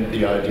sell in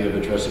the idea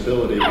of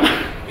addressability.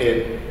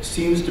 It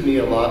seems to me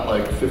a lot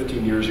like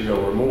 15 years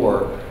ago or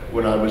more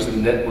when I was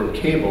in network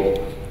cable,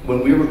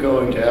 when we were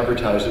going to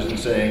advertisers and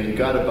saying, you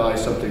got to buy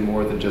something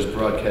more than just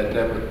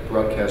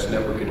broadcast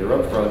network in your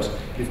upfronts,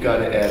 you've got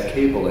to add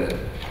cable in.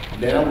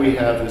 Now we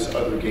have this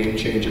other game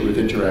changer with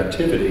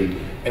interactivity,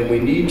 and we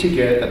need to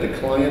get at the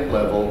client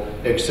level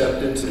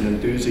acceptance and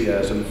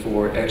enthusiasm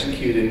for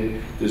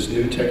executing this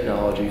new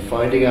technology,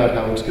 finding out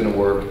how it's going to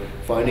work,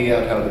 finding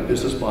out how the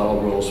business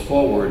model rolls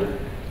forward,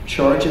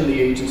 charging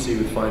the agency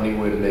with finding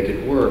a way to make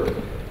it work,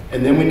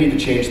 And then we need to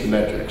change the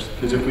metrics,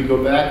 because if we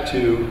go back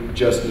to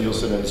just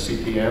Nielsen and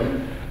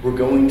CPM, we're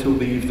going to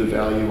leave the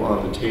value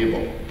on the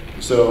table.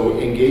 So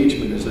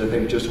engagement is, I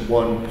think, just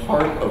one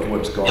part of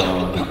what's going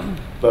on.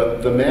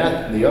 But the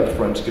math in the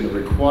upfront is going to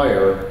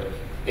require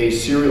a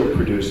serial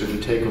producer to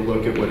take a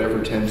look at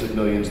whatever tens of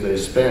millions they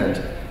spent,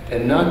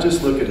 and not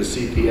just look at a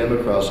CPM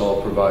across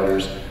all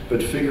providers,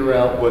 but figure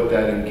out what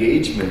that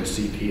engagement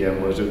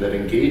CPM was, or that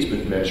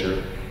engagement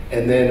measure,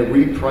 and then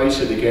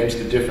reprice it against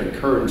a different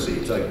currency.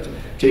 It's like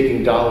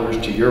taking dollars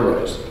to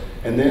euros.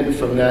 And then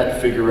from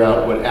that, figure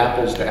out what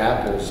apples to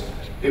apples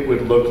it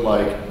would look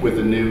like with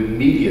a new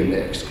media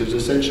mix, because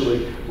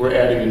essentially we're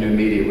adding a new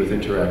media with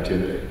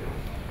interactivity.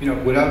 You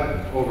know,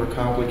 without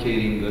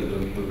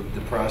overcomplicating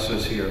the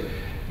process here,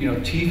 you know,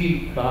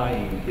 TV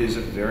buying is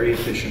a very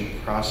efficient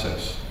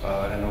process,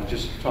 and I'll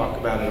just talk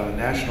about it on a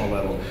national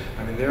level.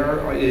 I mean,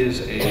 there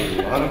is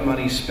a lot of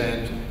money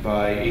spent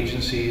by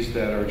agencies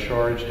that are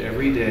charged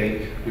every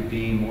day with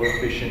being more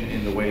efficient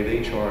in the way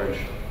they charge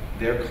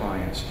their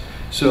clients.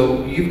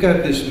 So you've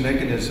got this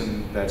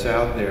mechanism that's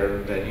out there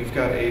that you've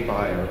got a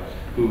buyer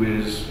who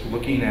is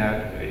looking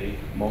at a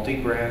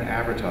multi-brand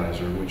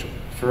advertiser, which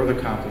further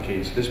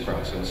complicates this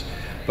process.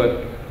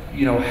 But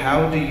you know,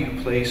 how do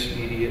you place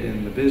media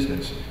in the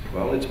business?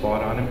 Well, it's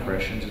bought on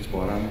impressions, it's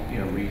bought on, you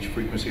know, reach,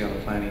 frequency on the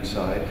planning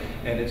side,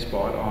 and it's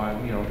bought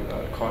on, you know,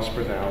 cost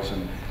per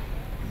thousand.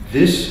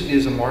 This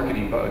is a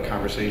marketing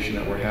conversation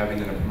that we're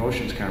having, and a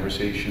promotions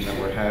conversation that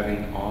we're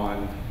having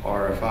on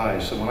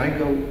RFIs. So when I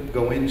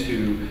go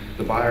into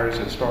the buyers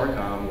at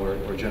Starcom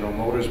or General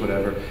Motors,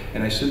 whatever,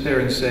 and I sit there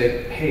and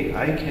say, hey,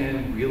 I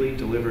can really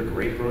deliver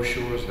great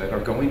brochures that are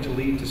going to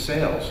lead to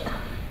sales,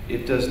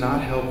 it does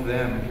not help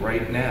them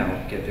right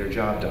now get their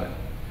job done.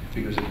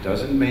 Because it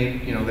doesn't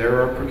make, you know,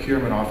 there are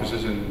procurement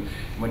offices, and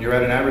when you're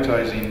at an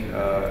advertising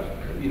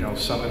you know,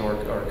 summit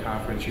or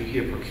conference, you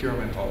hear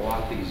procurement a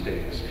lot these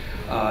days.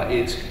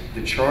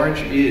 The charge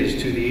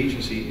is to the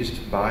agency is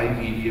to buy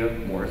media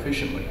more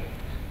efficiently.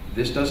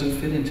 This doesn't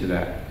fit into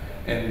that.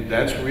 And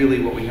that's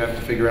really what we have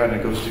to figure out, and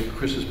it goes to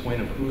Chris's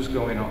point of who's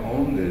going to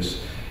own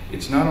this.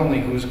 It's not only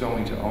who's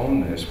going to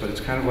own this, but it's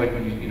kind of like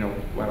when you know,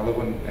 I love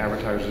when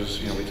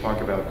advertisers, you know, we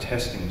talk about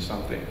testing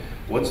something.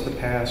 What's the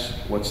pass,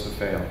 what's the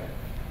fail?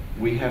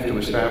 We have to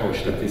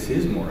establish that this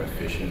is more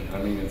efficient.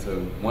 I mean, it's a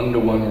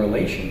one-to-one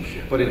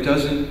relationship. But it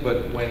doesn't,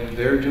 but when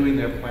they're doing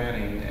their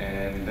planning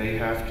and they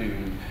have to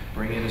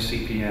bring in a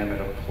CPM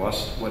at a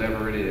plus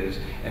whatever it is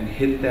and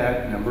hit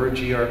that number of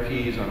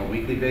GRPs on a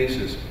weekly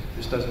basis,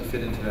 this doesn't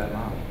fit into that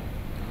model.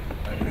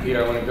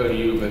 Peter, I want to go to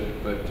you,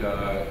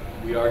 but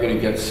we are going to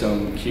get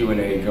some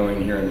Q&A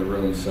going here in the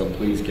room, so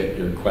please get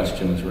your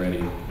questions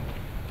ready.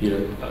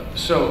 Peter?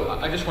 So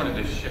I just wanted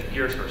to shift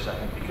gears for a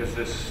second, because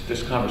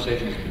this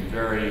conversation has been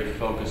very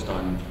focused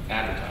on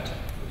advertising.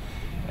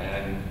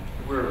 And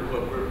we're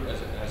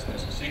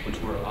as a sequence,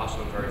 we're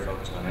also very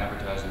focused on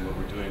advertising. What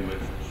we're doing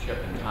with Chip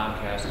and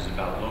Comcast is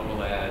about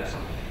local ads.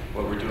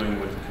 What we're doing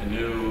with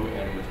Canoe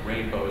and with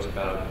Rainbow is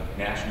about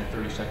national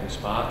 30-second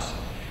spots.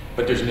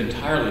 But there's an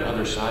entirely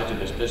other side to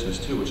this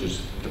business too, which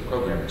is the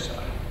programming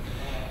side.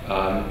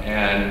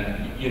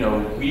 And you know,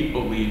 we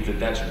believe that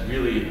that's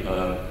really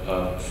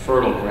a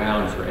fertile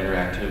ground for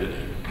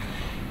interactivity.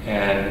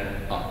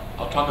 And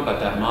I'll talk about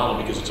that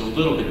model because it's a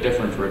little bit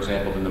different, for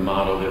example, than the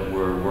model that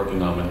we're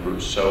working on with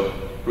Bruce. So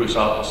Bruce,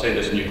 I'll say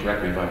this and you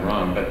correct me if I'm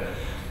wrong, but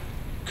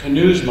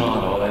Canoe's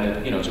model,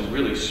 and you know, it's a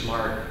really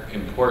smart,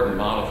 important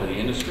model for the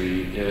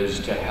industry, is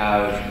to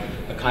have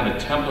a kind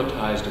of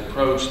templatized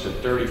approach that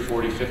 30,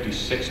 40, 50,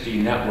 60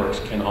 networks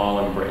can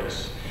all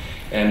embrace.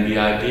 And the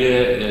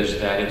idea is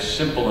that it's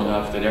simple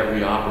enough that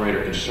every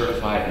operator can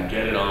certify it and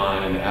get it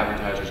on, and the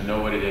advertisers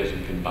know what it is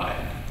and can buy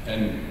it.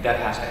 And that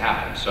has to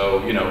happen.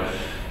 So, you know,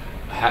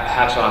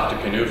 hats off to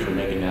Canoe for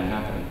making that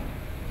happen.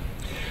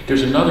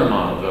 There's another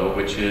model, though,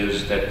 which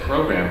is that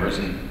programmers,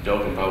 and Bill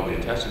can probably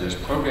attest to this,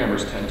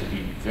 programmers tend to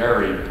be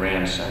very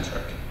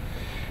brand-centric.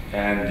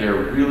 And they're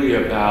really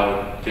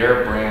about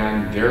their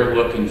brand, their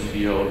look and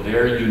feel,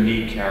 their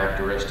unique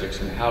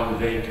characteristics, and how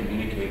they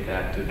communicate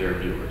that to their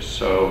viewers.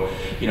 So,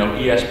 you know,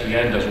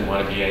 ESPN doesn't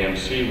want to be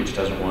AMC, which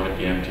doesn't want to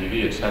be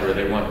MTV, et cetera.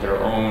 They want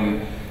their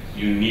own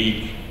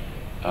unique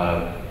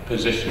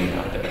positioning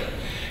out there.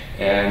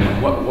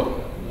 And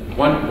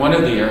one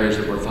of the areas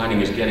that we're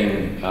finding is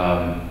getting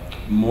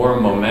more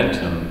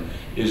momentum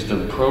is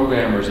the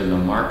programmers and the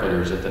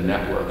marketers at the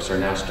networks are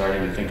now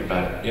starting to think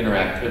about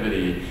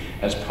interactivity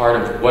as part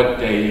of what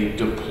they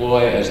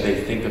deploy as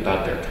they think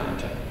about their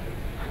content.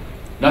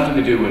 Nothing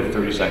to do with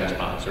 30-second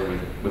spots or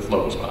with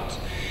local spots.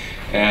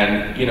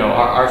 And you know,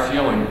 our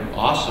feeling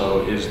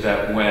also is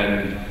that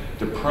when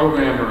the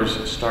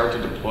programmers start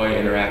to deploy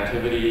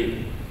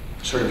interactivity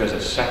sort of as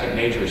a second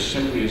nature,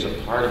 simply as a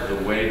part of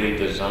the way they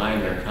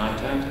design their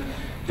content,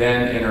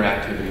 then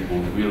interactivity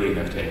will really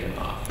have taken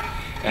off.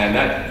 And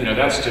that,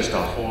 that's just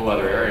a whole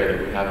other area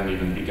that we haven't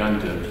even begun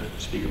to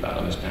speak about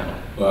on this panel.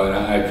 Well, and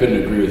I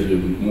couldn't agree with you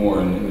more,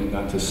 and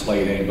not to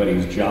slight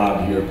anybody's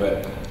job here,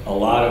 but a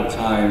lot of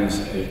times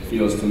it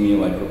feels to me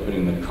like we're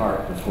putting the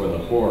cart before the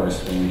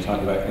horse when we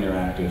talk about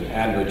interactive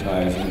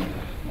advertising,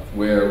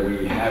 where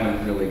we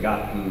haven't really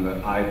gotten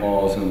the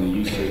eyeballs and the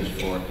usage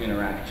for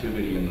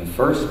interactivity in the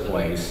first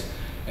place.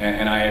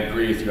 And I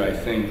agree with you. I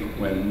think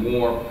when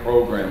more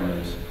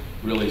programmers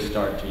really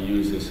start to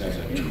use this as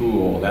a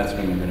tool, that's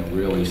when you're going to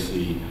really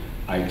see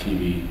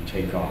ITV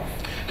take off.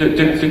 The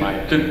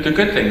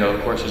good thing, though,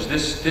 of course, is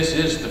this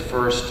is the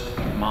first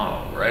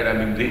model, right? I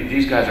mean,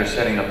 these guys are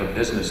setting up a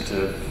business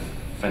to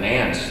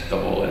finance the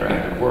whole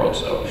interactive world,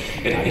 so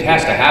it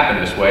has to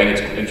happen this way,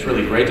 and it's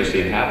really great to see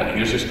it happening.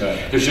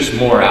 There's just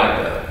more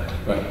out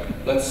there.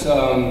 Right.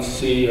 Let's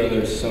see. Are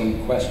there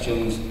some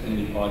questions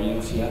in the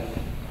audience yet?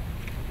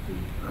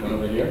 One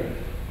over here.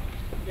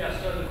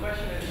 Yeah. So the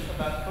question is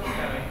about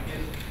programming: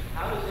 is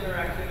how does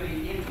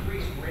interactivity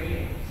increase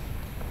ratings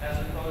as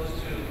opposed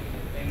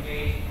to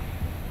engagement?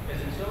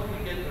 Because until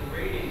we get the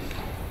ratings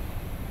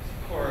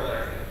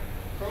corollary,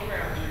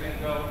 programmers are going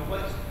to go,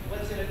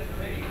 what's in it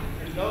for me?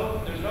 There's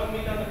no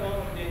meat on the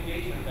bone with the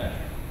engagement measure.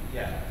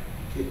 Yeah.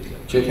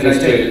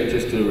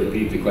 Just to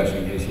repeat the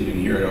question in case you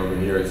didn't hear it over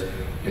here,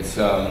 it's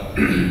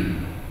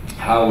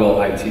how will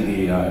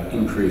ITV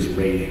increase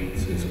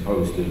ratings as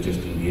opposed to just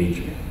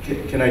engagement?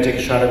 Can I take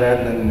a shot at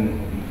that and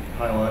then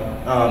pile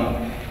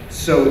on?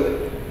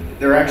 So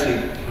they're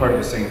actually part of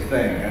the same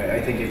thing.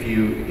 I think if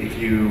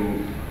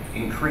you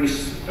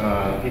increase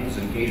people's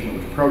engagement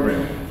with the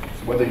program,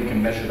 so whether you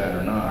can measure that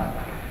or not,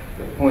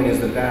 the point is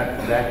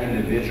that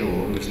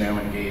individual who is now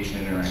engaged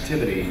in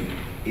interactivity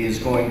is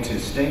going to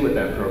stay with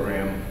that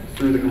program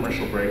through the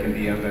commercial break and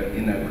be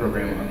in that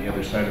program on the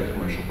other side of the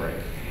commercial break.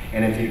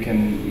 And if you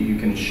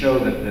can show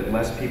that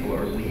less people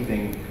are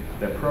leaving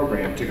that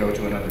program to go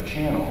to another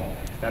channel,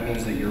 that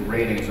means that your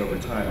ratings over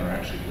time are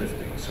actually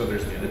lifting. So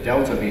there's the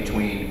delta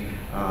between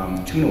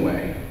tune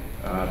away,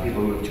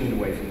 people who have tuned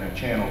away from that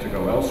channel to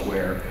go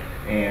elsewhere,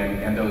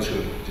 and those who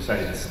have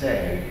decided to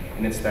stay,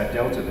 and it's that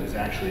delta that's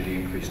actually the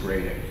increased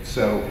rating.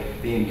 So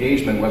the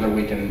engagement, whether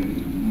we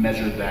can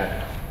measure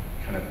that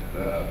kind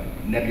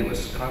of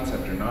nebulous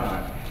concept or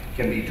not,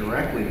 can be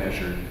directly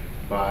measured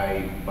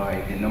by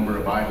the number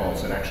of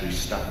eyeballs that actually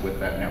stuck with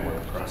that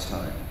network across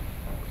time.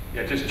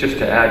 Yeah, just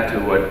to add to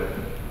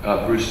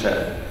what Bruce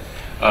said,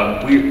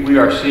 we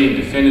are seeing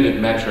definitive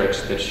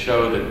metrics that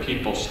show that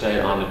people stay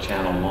on the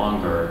channel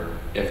longer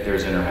if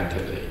there's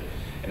interactivity.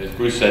 And as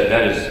Bruce said,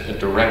 that is a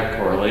direct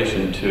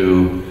correlation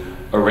to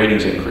a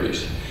ratings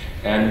increase.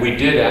 And we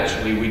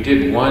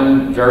did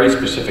one very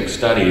specific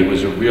study. It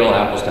was a real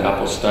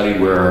apples-to-apples study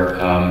where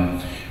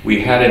we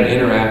had an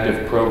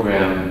interactive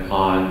program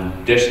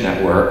on Dish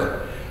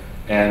Network,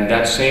 and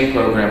that same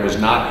program was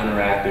not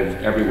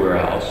interactive everywhere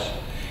else.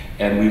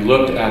 And we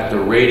looked at the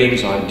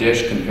ratings on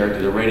Dish compared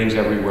to the ratings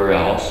everywhere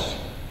else,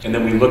 and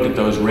then we looked at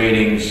those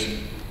ratings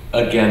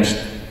against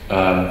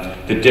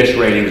the Dish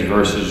ratings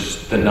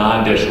versus the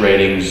non-Dish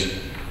ratings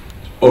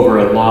over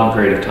a long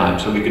period of time.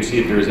 So we could see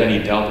if there was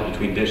any delta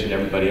between Dish and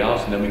everybody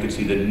else, and then we could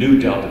see the new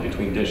delta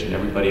between Dish and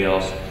everybody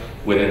else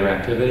with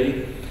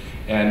interactivity.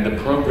 And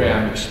the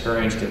program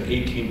experienced an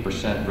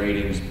 18%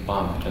 ratings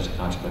bump as a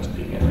consequence of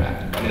being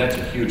interactive. I mean, that's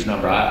a huge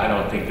number. I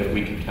don't think that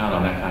we can count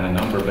on that kind of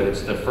number, but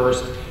it's the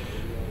first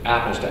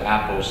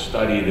apples-to-apples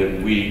study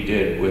that we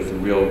did with the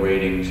real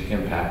ratings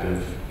impact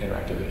of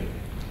interactivity.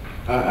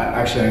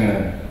 Actually,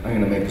 I'm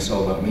gonna make this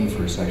all about me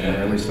for a second, or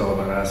at least all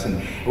about us.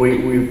 And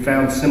we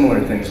found similar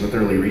things with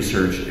early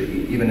research,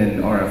 even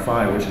in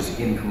RFI, which is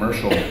in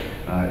commercial,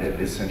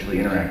 essentially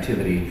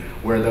interactivity,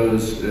 where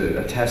those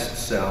a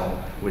test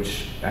cell,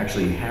 which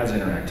actually has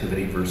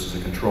interactivity, versus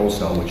a control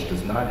cell, which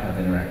does not have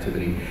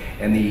interactivity,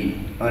 and the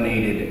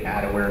unaided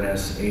ad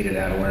awareness, aided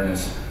ad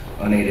awareness,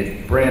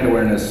 unaided brand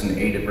awareness, and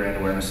aided brand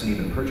awareness, and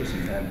even purchase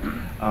intent,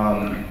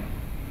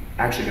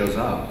 actually goes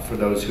up for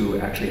those who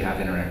actually have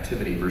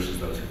interactivity versus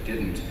those who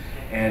didn't.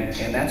 And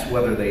that's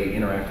whether they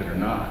interacted or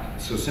not.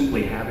 So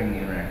simply having the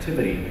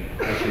interactivity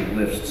actually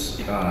lifts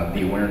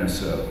the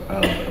awareness of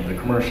the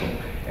commercial.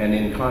 And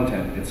in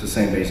content, it's the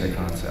same basic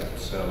concept.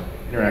 So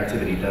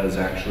interactivity does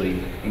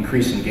actually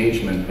increase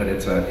engagement, but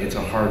it's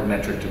a hard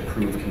metric to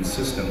prove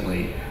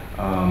consistently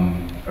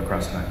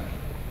across time.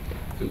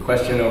 The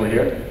question over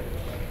here.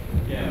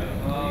 Yeah.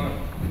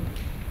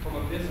 From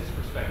a business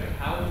perspective,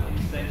 how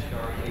incented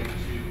are you to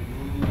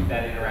move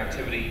that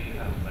interactivity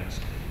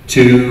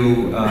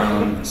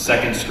to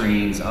second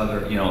screens,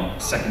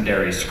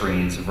 secondary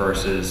screens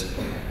versus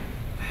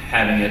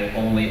having it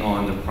only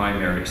on the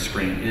primary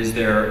screen? Is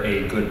there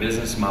a good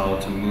business model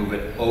to move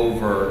it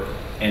over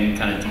and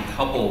kind of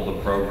decouple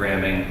the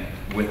programming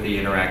with the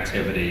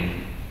interactivity,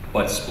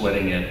 but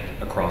splitting it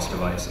across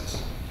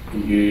devices?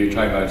 You're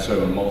talking about sort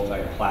of a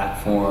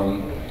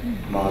multi-platform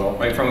model.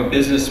 Right, from a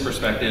business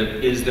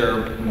perspective, is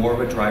there more of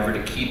a driver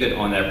to keep it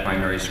on that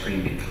primary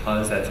screen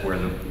because that's where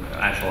the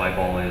actual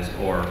eyeball is,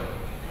 or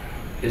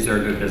is there a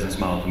good business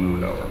model to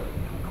move it over?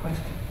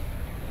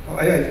 Well,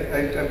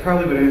 I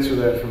probably would answer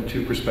that from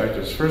two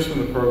perspectives. First, from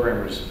the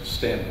programmer's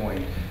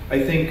standpoint, I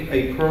think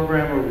a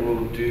programmer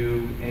will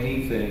do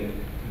anything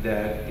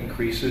that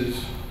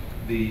increases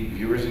the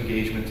viewer's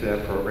engagement to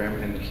that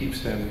program and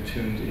keeps them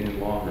tuned in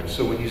longer.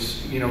 So when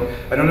you know,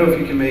 I don't know if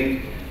you can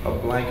make a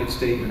blanket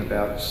statement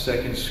about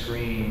second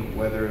screen,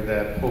 whether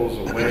that pulls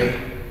away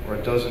or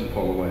it doesn't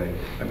pull away.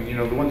 I mean, you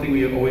know, the one thing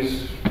we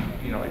always,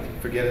 you know, I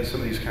forget in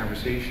some of these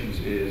conversations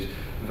is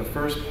the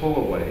first pull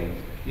away,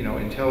 you know,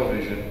 in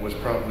television was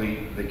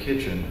probably the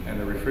kitchen and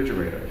the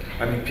refrigerator.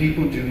 I mean,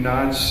 people do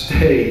not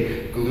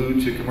stay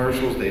glued to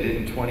commercials. They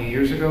didn't 20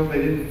 years ago, they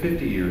didn't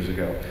 50 years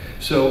ago.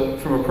 So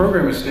from a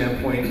programmer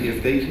standpoint,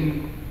 if they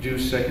can do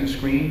second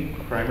screen,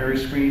 primary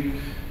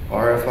screen,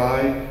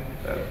 RFI,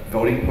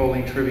 voting,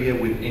 polling, trivia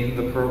within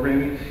the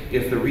programming,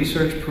 if the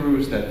research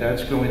proves that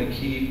that's going to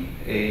keep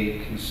a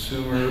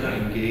consumer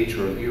engaged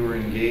or a viewer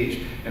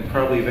engaged and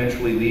probably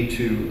eventually lead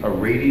to a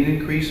rating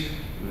increase,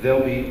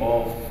 they'll be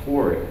all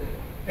for it.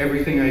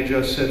 Everything I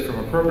just said from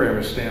a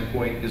programmer's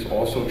standpoint is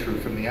also true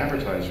from the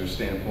advertiser's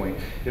standpoint.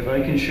 If I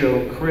can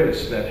show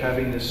Chris that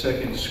having this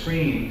second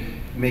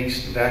screen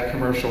makes that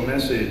commercial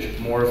message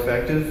more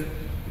effective,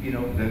 you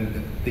know,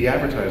 then the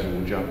advertiser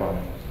will jump on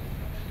it.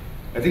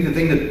 I think the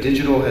thing that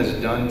digital has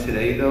done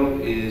today, though,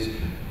 is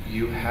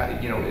you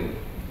know,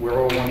 we're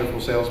all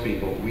wonderful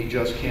salespeople. We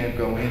just can't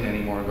go in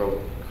anymore and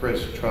go,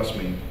 Chris, trust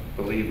me,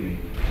 believe me,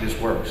 this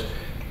works.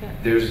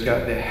 There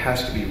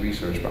has to be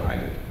research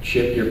behind it.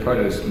 Chip, you're part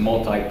of this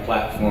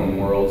multi-platform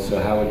world, so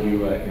how would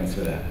you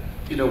answer that?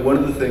 You know, one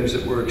of the things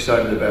that we're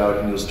excited about,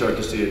 and you'll start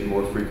to see it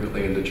more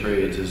frequently in the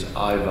trades, is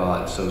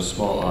IVOT, so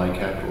small I,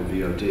 capital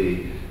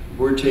VOD.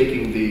 We're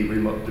taking the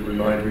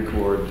remind,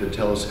 record, the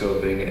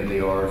telescoping, and the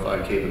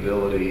RFI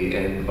capability,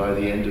 and by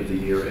the end of the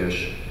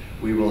year-ish,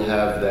 we will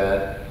have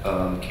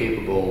that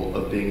capable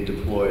of being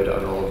deployed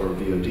on all of our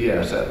VOD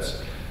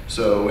assets.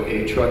 So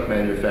a truck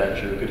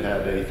manufacturer could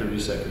have a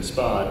 30-second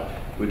spot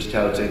which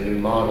touts a new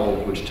model,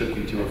 which took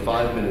you to a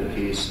 5-minute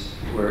piece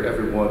where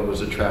everyone was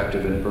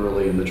attractive and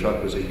burly and the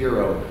truck was a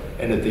hero,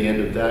 and at the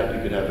end of that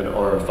you could have an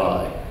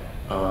RFI.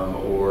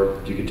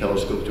 Or you could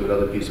telescope to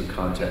another piece of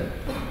content.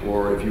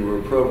 Or if you were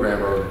a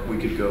programmer, we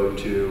could go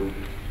to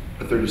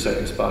a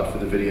 30-second spot for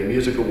the Video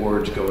Music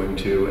Awards, going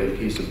to a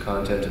piece of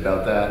content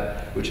about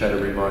that, which had a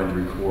remind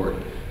record.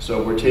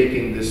 So we're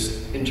taking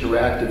this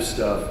interactive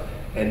stuff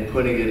and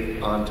putting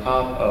it on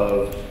top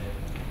of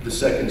the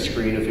second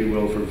screen, if you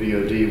will, for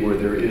VOD, where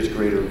there is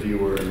greater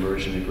viewer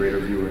immersion and greater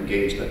viewer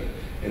engagement.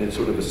 And it's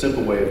sort of a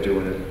simple way of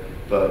doing it,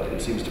 but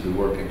it seems to be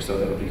working, so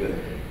that'll be good.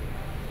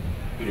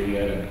 Peter, you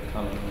had a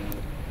comment?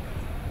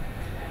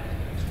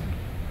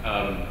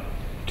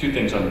 Two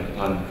things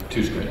on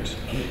two screens.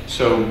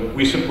 So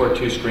we support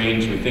two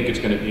screens. We think it's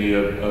going to be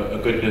a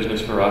good business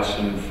for us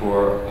and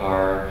for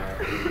our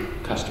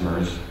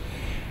customers.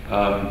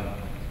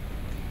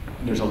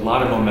 There's a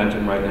lot of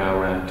momentum right now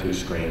around two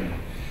screen.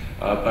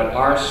 But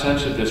our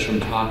sense of this from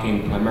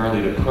talking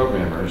primarily to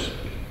programmers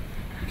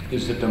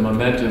is that the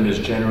momentum is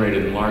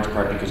generated in large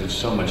part because it's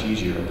so much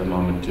easier at the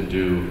moment to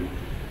do,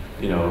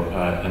 you know,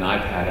 an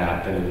iPad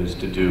app than it is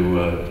to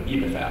do an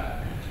eBiff app.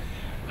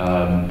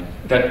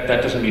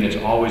 That doesn't mean it's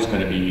always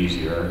going to be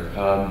easier,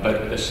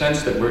 but the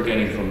sense that we're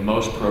getting from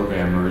most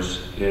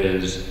programmers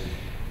is,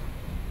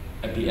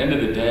 at the end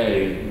of the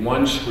day,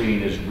 one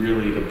screen is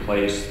really the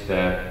place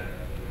that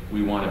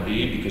we want to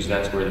be because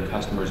that's where the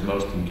customer is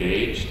most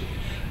engaged.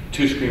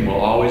 Two screen will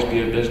always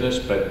be a business,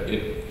 but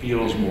it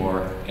feels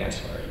more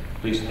ancillary.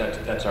 At least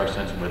that's our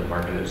sense of where the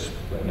market is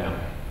right now.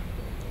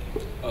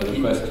 Other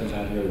questions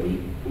out here?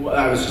 Well,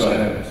 I was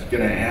just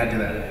going to add to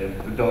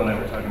that. Bill and I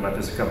were talking about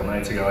this a couple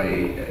nights ago.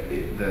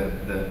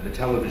 The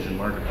television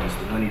marketplace,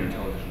 the linear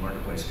television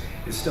marketplace,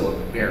 is still a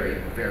very,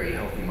 very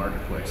healthy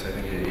marketplace. I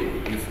think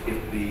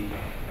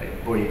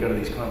boy, you go to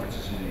these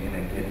conferences and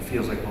it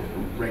feels like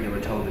regular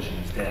television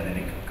is dead, and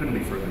it couldn't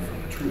be further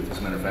from the truth. As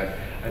a matter of fact,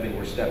 I think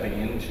we're stepping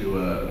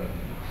into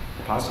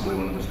possibly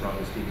one of the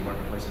strongest TV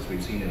marketplaces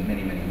we've seen in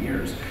many, many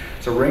years.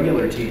 So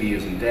regular TV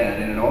isn't dead,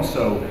 and it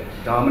also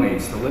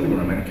dominates the living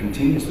room, and it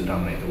continues to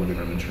dominate the living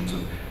room in terms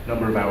of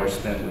number of hours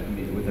spent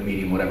with the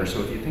medium, whatever.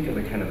 So if you think of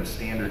the kind of the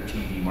standard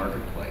TV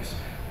marketplace,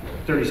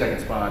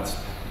 30-second spots,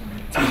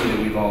 TV that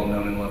we've all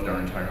known and loved our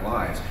entire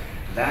lives,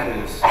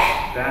 that's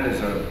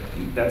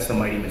the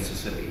mighty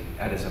Mississippi.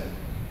 That is a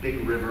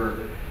big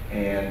river,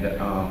 and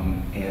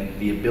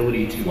the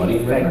ability to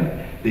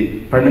affect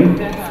the flooding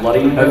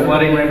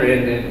river,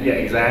 and yeah,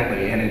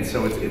 exactly. And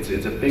so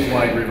it's a big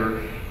wide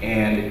river,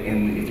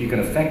 and if you can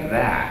affect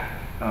that,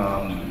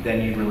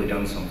 then you've really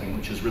done something,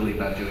 which is really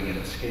about doing it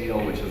at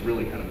scale, which is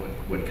really kind of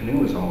what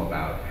Canoe is all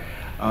about.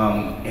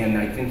 And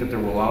I think that there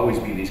will always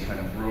be these kind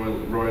of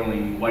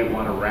roiling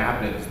whitewater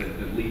rapids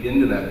that lead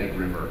into that big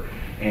river.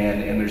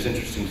 And there's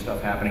interesting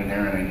stuff happening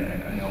there,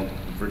 and I know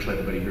virtually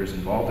everybody here is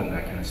involved in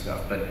that kind of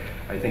stuff. But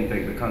I think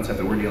the concept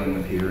that we're dealing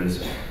with here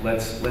is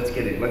let's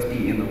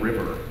be in the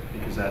river,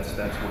 because that's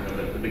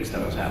where the big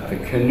stuff is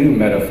happening. The canoe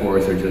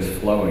metaphors are just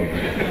flowing. All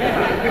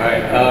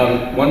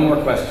right, one more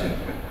question.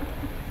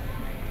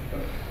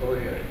 Over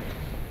here.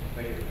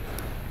 Thank you.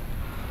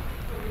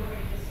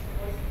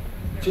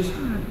 Just,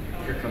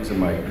 here comes a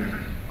mic.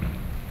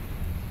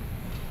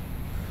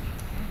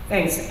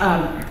 Thanks.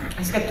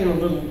 I stepped in a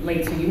little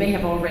late, so you may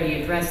have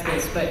already addressed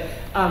this, but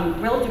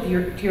relative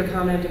to your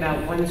comment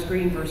about one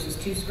screen versus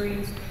two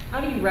screens,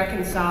 how do you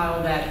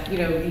reconcile that, you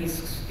know,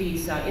 these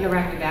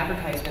interactive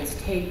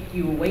advertisements take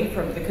you away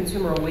from the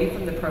consumer, away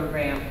from the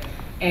program,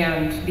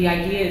 and the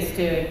idea is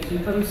to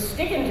keep them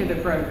sticking to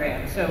the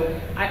program? So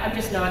I'm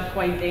just not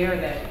quite there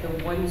that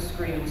the one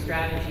screen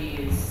strategy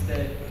is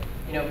the,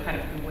 you know, kind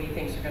of the way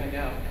things are going to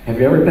go. Have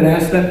you ever been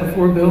asked that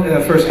before, Bill?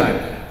 First time.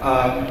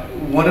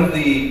 One of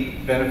the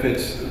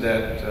benefits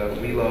that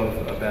we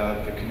love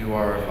about the Canoe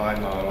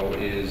RFI model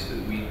is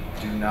that we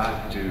do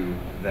not do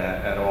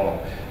that at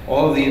all.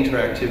 All of the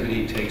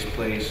interactivity takes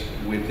place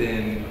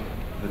within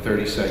the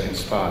 30-second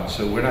spot.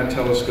 So we're not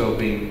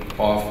telescoping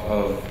off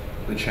of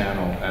the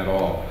channel at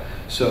all.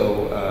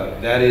 So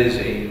that is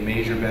a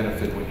major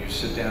benefit when you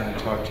sit down and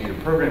talk to your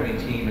programming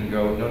team and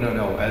go,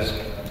 no, as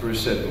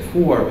Bruce said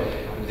before,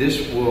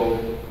 this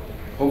will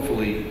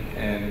hopefully,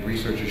 and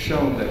research has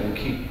shown, that will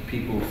keep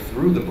people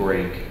through the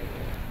break,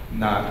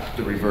 not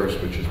the reverse,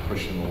 which is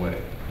push them away.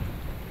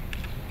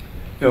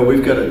 You know,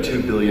 we've got a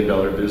 $2 billion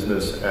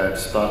business at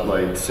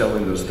Spotlight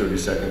selling those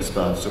 30-second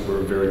spots, so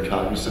we're very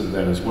cognizant of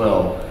that as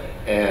well.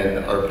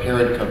 And our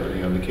parent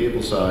company on the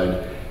cable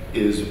side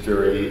is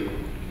very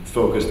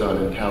focused on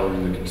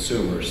empowering the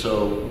consumer.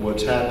 So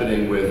what's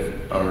happening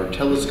with our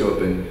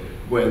telescoping,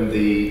 when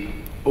the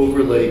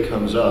overlay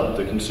comes up,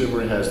 the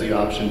consumer has the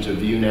option to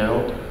view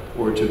now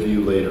or to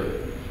view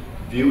later.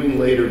 Viewing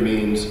later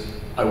means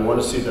I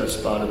want to see that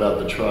spot about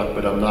the truck,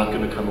 but I'm not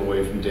going to come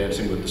away from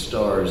Dancing with the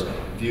Stars.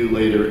 View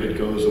later, it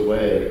goes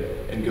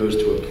away and goes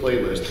to a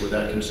playlist where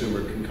that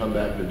consumer can come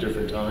back at a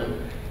different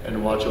time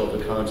and watch all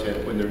the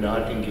content when they're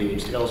not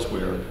engaged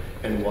elsewhere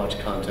and watch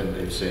content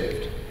they've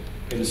saved.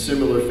 In a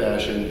similar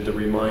fashion, the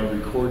Remind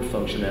Record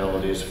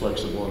functionality is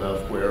flexible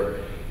enough where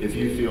if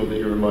you feel that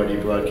you're a mighty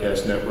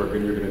broadcast network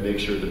and you're going to make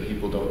sure that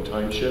people don't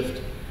time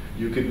shift,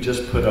 you could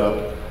just put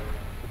up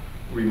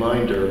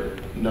reminder,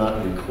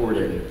 not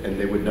recording, and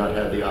they would not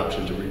have the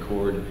option to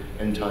record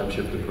and time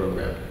shift the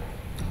program.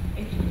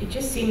 It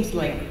just seems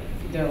like,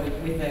 though,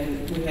 with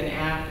an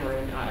app or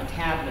a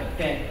tablet,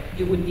 that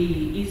it would be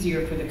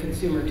easier for the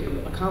consumer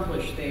to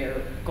accomplish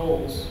their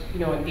goals, you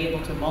know, and be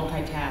able to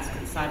multitask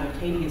and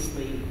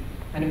simultaneously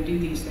kind of do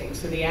these things.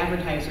 So the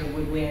advertiser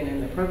would win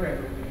and the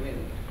programmer would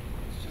win.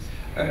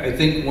 I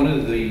think one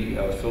of the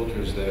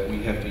filters that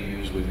we have to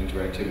use with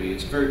interactivity,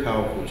 it's a very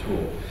powerful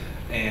tool.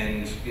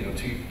 And you know,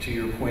 to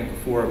your point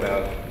before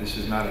about this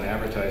is not an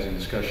advertising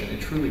discussion,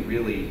 it truly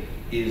really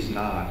is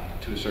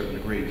not, to a certain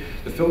degree.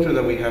 The filter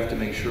that we have to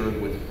make sure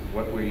with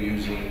what we're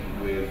using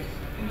with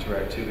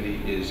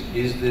interactivity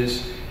is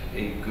this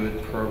a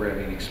good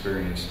programming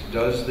experience?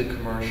 Does the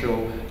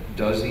commercial,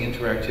 does the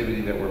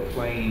interactivity that we're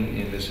playing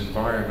in this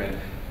environment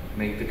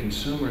make the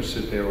consumer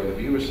sit there or the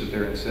viewer sit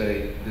there and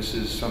say, this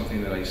is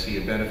something that I see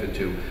a benefit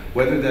to?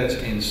 Whether that's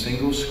in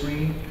single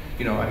screen,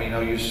 you know, I mean,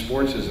 I'll use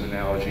sports as an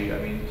analogy. I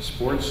mean,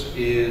 sports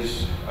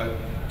is,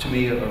 to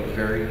me, a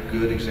very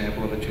good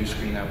example of a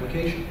two-screen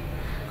application.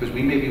 Because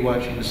we may be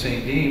watching the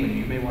same game and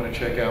you may want to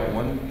check out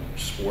one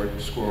sport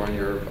score on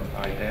your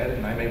iPad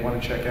and I may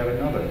want to check out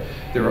another.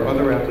 There are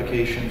other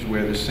applications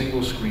where the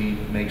single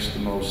screen makes the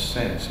most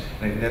sense.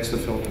 And I think that's the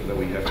filter that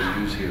we have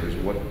to use here, is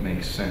what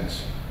makes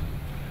sense.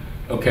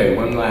 Okay,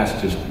 one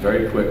last just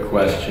very quick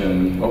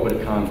question. What would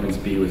a conference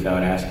be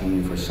without asking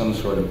you for some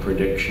sort of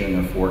prediction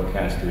or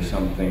forecast or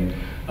something?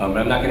 But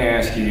I'm not going to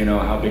ask you, you know,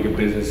 how big a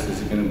business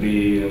is it going to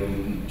be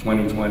in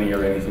 2020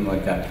 or anything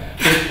like that.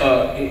 Just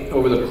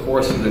over the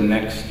course of the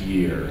next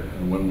year,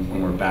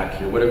 when we're back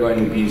here, what are going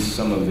to be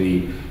some of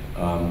the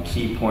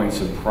key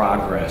points of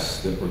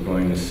progress that we're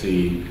going to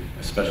see,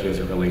 especially as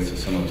it relates to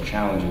some of the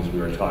challenges we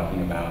were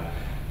talking about,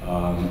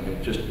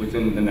 just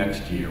within the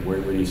next year?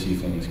 Where do you see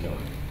things going?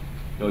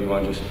 Bill, you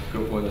want to just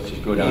go, well, let's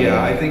just go down.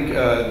 Yeah, I think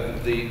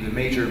the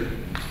major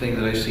thing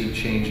that I see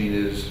changing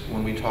is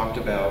when we talked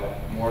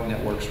about more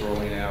networks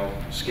rolling out,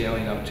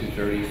 scaling up to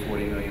 30,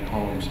 40 million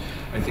homes,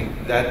 I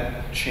think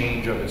that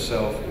change of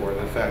itself, or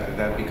the fact that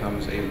that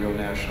becomes a real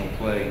national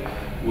play,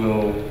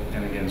 will,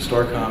 and again,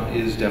 Starcom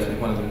is definitely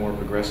one of the more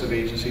progressive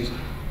agencies,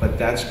 but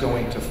that's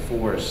going to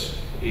force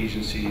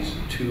agencies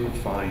to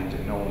find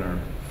an owner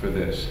for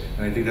this.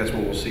 And I think that's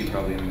what we'll see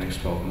probably in the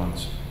next 12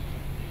 months.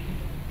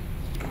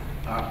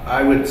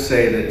 I would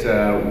say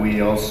that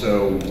we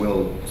also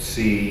will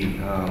see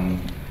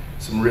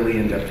some really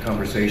in-depth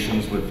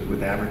conversations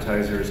with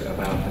advertisers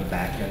about the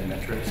back-end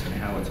metrics and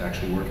how it's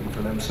actually working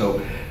for them.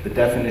 So the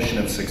definition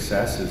of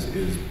success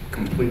is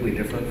completely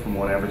different from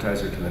one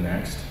advertiser to the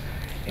next.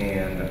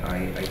 And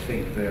I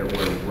think that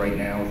right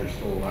now there's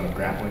still a lot of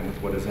grappling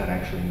with what does that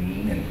actually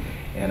mean.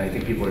 And I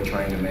think people are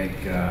trying to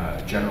make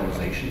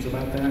generalizations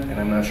about that. And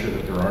I'm not sure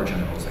that there are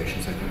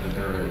generalizations. I think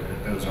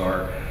that those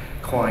are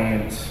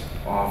client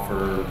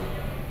offer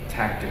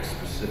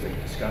tactic-specific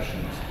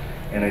discussions.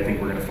 And I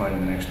think we're going to find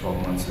in the next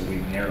 12 months that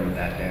we've narrowed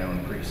that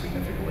down pretty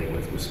significantly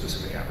with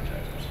specific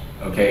advertisers.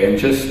 Okay, and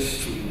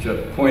just a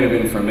point of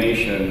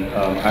information,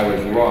 I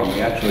was wrong.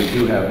 We actually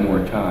do have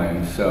more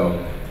time,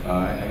 so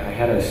I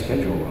had a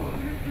schedule wrong.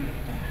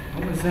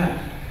 What was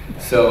that?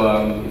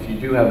 So if you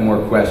do have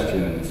more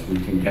questions, we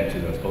can get to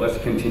those, but let's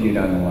continue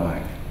down the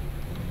line.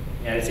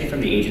 Yeah, I'd say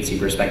from the agency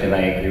perspective,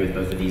 I agree with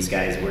both of these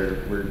guys.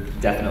 We're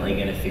definitely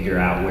going to figure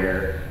out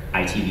where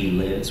ITV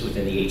lives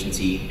within the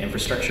agency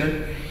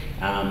infrastructure.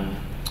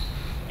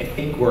 I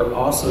think we're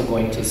also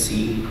going to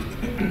see,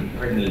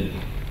 pardon me,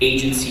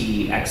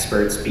 agency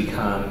experts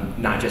become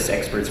not just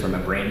experts from a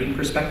branding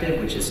perspective,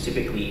 which is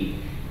typically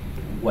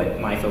what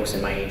my folks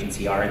in my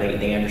agency are.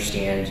 They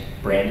understand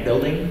brand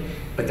building,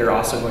 but they're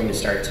also going to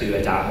start to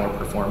adopt more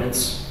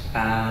performance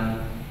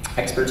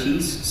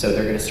expertise. So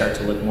they're going to start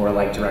to look more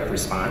like direct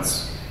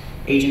response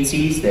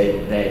agencies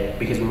that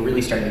because we're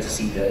really starting to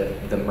see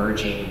the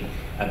merging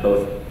of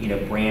both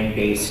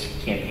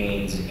brand-based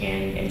campaigns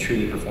and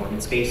truly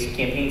performance-based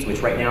campaigns,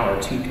 which right now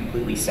are two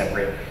completely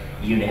separate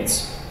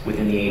units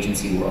within the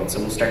agency world. So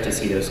we'll start to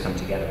see those come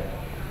together.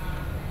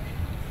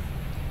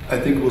 I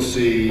think we'll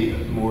see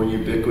more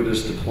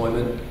ubiquitous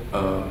deployment.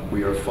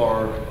 We are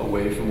far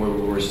away from where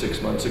we were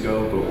 6 months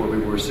ago, but where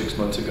we were 6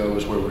 months ago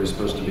is where we were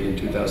supposed to be in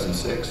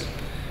 2006.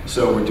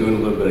 So we're doing a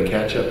little bit of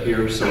catch up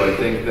here. So I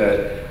think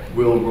that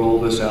we'll roll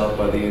this out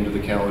by the end of the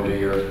calendar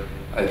year.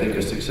 I think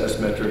a success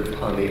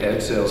metric on the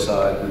ed sales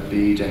side would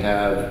be to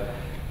have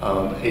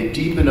a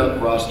deep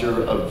enough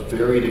roster of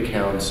varied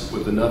accounts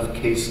with enough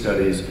case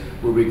studies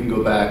where we can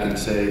go back and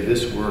say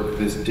this worked,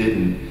 this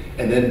didn't,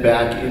 and then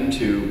back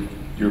into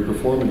your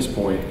performance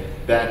point,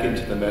 back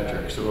into the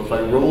metric. So if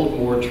I rolled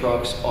more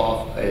trucks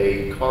off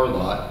a car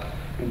lot,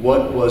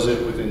 what was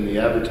it within the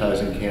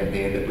advertising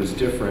campaign that was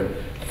different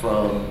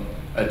from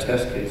a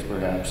test case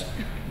perhaps,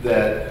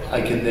 that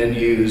I can then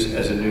use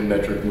as a new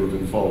metric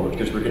moving forward?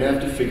 Because we're going to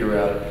have to figure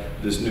out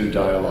this new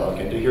dialogue.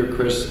 And to hear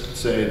Chris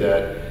say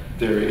that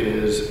there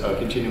is a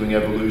continuing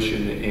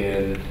evolution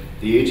in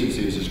the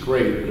agencies is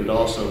great, but it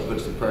also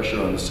puts the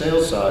pressure on the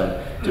sales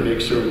side to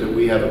make sure that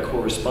we have a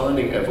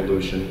corresponding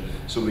evolution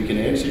so we can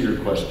answer your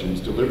questions,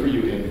 deliver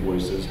you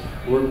invoices,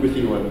 work with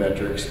you on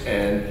metrics,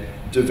 and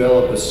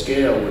develop a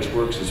scale which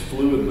works as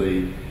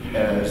fluidly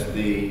as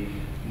the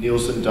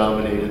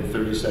Nielsen-dominated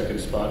 30-second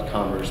spot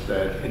commerce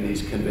that in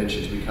these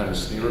conventions we kind of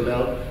sneer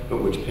about,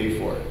 but which pay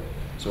for it.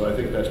 So I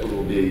think that's what it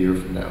will be a year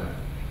from now.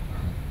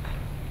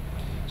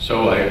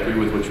 So I agree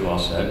with what you all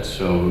said.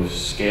 So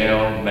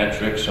scale,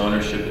 metrics,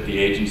 ownership at the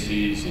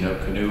agencies,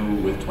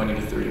 Canoe with 20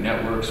 to 30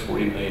 networks,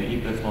 40 million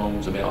EBIT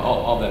homes. I mean,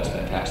 all that's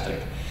fantastic.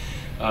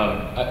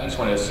 I just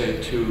want to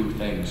say two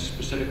things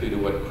specifically to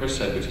what Chris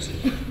said,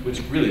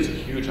 which really is a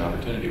huge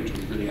opportunity, which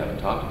we really haven't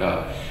talked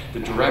about. The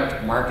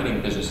direct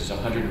marketing business is a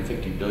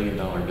 $150 billion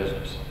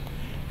business.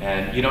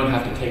 And you don't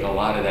have to take a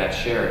lot of that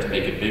share to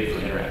make it big for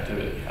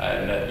interactivity.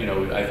 And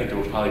I think there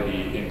will probably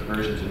be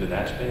incursions into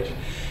that space.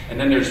 And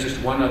then there's just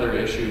one other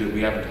issue that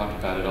we haven't talked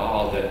about at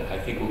all that I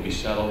think will be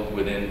settled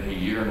within a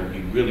year and will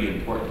be really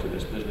important to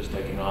this business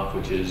taking off,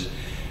 which is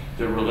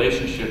the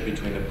relationship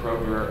between the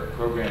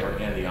programmer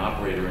and the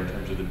operator in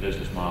terms of the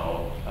business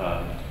model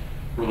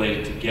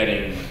related to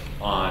getting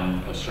on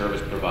a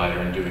service provider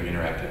and doing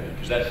interactivity.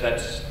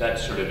 Because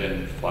that's sort of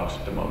in flux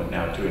at the moment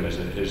now too, and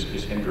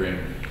is hindering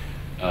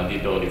the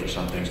ability for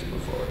some things to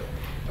move forward.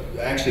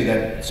 Actually,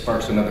 that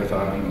sparks another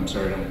thought. I'm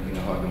sorry, I don't mean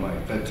to hog the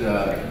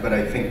mic, but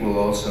I think we'll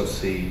also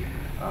see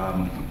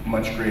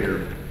much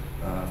greater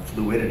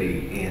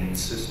fluidity in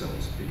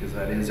systems, because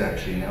that is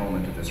actually an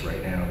element of this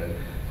right now. That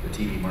the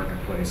TV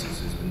marketplace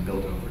has been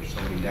built over so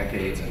many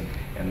decades,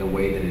 and the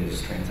way that it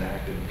is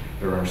transacted,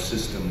 there are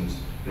systems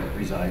that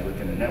reside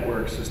within a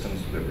network, systems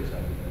that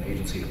reside within an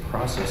agency to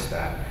process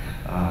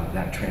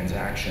that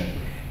transaction.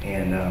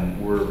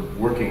 And we're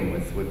working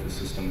with the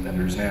system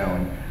vendors now,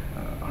 and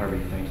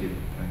Harvey, thank you.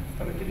 I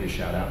thought I'd give you a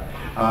shout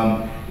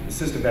out. The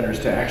system vendors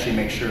to actually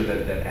make sure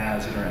that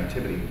as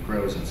interactivity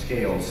grows and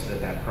scales,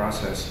 that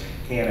process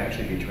can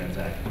actually be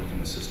transacted within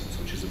the systems,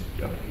 which is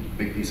a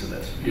big piece of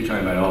this. You're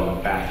talking about all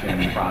the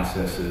back-end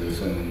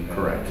processes and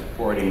correct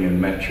reporting and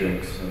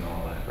metrics and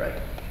all that.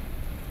 Right.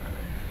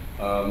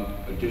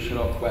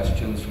 Additional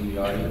questions from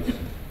the audience?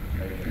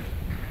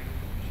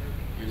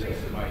 Here's the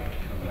mic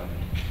coming up.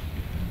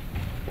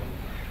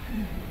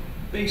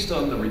 Based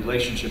on the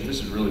relationship,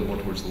 this is really more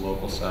towards the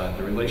local side,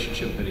 the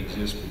relationship that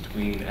exists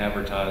between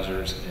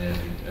advertisers and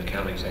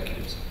account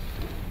executives.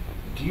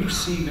 Do you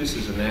see this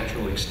as a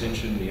natural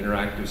extension, the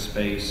interactive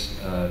space,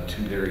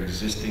 to their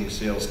existing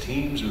sales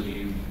teams, or do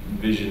you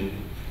envision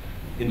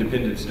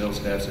independent sales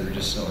staffs that are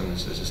just selling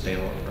this as a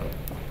standalone product?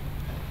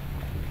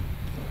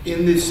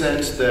 In the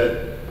sense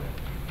that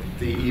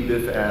the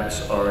eBIF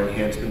apps are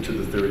enhancement to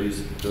the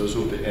 30s, those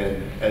will be,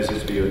 and as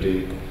is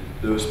VOD,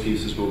 those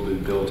pieces will be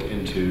built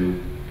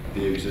into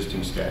the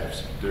existing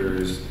staffs.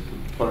 There's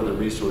part of the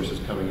resources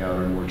coming out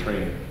are more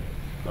training.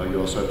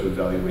 You also have to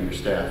evaluate your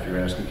staff. You're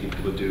asking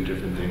people to do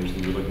different things,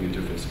 and you're looking at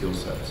different skill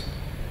sets.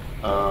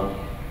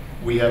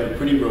 We have a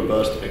pretty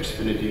robust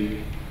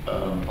Xfinity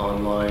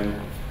online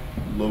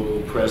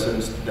local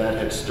presence that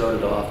had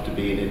started off to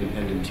be an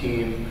independent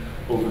team.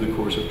 over the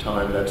course of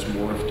time, that's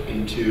morphed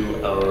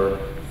into our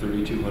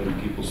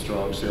 3,200 people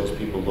strong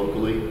salespeople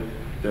locally.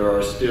 There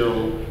are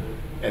still,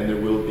 and there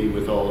will be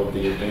with all of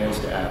the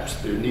advanced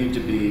apps, there need to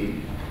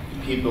be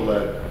people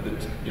at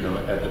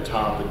the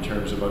top in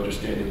terms of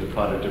understanding the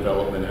product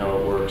development, how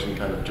it works, and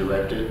kind of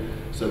direct it.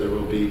 So there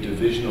will be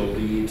divisional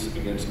leads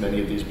against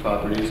many of these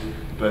properties,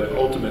 but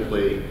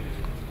ultimately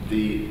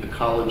the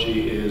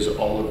ecology is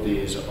all of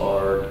these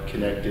are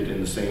connected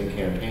in the same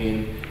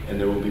campaign, and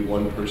there will be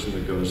one person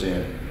that goes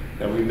in.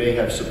 Now we may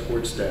have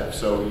support staff,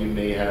 so you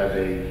may have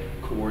a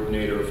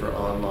coordinator for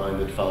online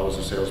that follows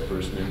a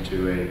salesperson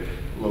into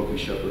a local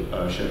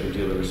Chevy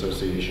dealer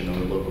association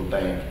or a local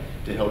bank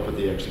to help with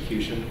the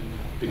execution,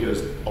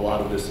 because a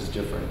lot of this is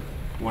different.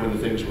 One of the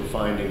things we're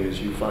finding is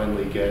you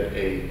finally get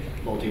a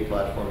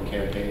multi-platform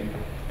campaign,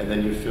 and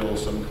then you fill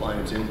some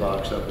client's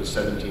inbox up with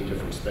 17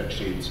 different spec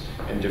sheets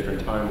and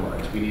different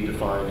timelines. We need to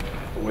find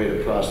a way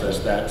to process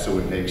that so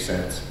it makes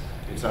sense.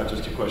 It's not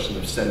just a question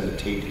of send the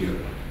tape here.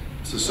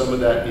 So some of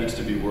that needs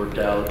to be worked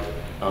out.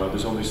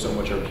 There's only so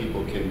much our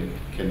people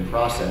can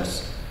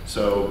process,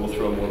 so we'll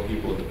throw more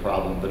people at the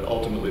problem, but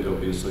ultimately there'll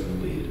be a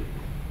single lead.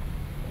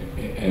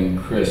 And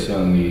Chris,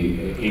 on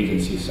the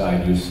agency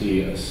side, you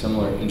see a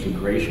similar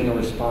integration of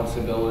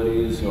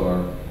responsibilities,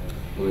 or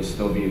will there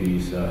still be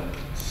these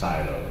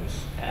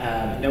silos?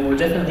 No, we're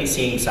definitely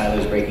seeing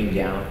silos breaking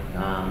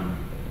down.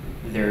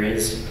 There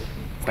is,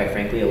 quite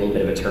frankly, a little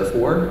bit of a turf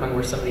war on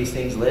where some of these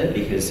things live,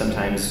 because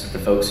sometimes the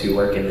folks who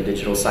work in the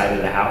digital side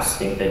of the house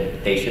think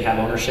that they should have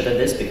ownership of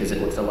this because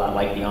it looks a lot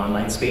like the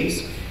online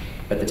space,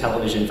 but the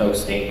television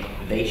folks think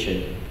they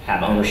should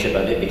have ownership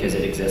of it because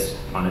it exists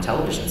on a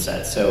television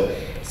set.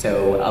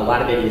 So a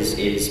lot of it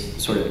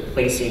is sort of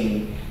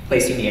placing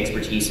the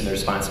expertise and the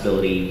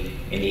responsibility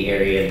in the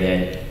area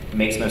that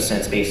makes most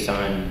sense based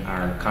on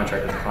our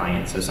contract with the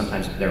client. So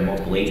sometimes there are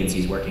multiple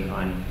agencies working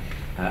on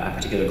a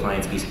particular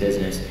client's piece of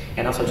business,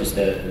 and also just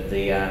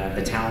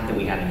the talent that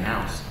we have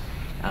in-house,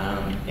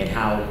 and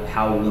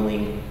how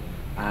willing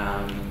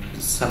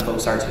some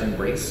folks are to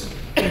embrace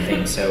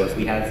things. So if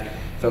we have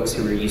folks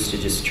who are used to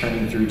just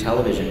churning through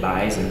television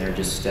buys and they're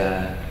just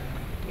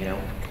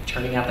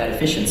churning out that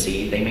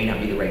efficiency, they may not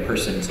be the right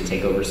person to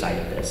take oversight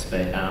of this.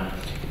 But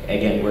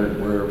again,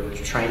 we're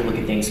trying to look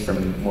at things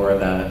from more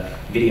of a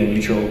video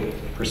neutral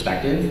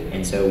perspective,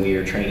 and so we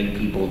are training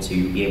people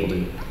to be able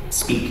to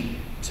speak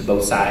to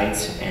both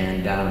sides,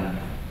 and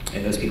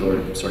those people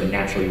are sort of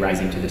naturally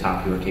rising to the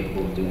top who are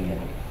capable of doing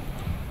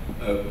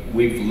it.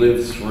 We've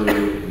lived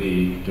through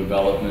the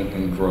development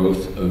and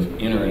growth of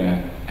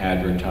internet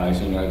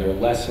advertising. Are there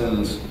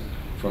lessons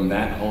from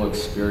that whole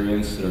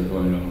experience that are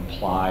going to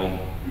apply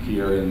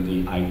here in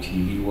the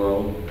ITV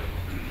world?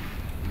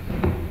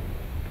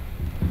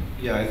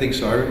 Yeah, I think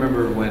so. I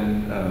remember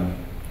when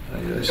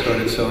I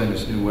started selling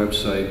this new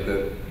website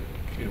that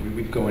we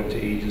would go into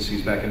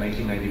agencies back in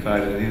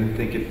 1995, and I didn't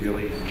think it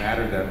really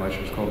mattered that much.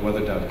 It was called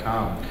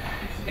weather.com.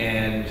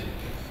 And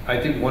I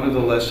think one of the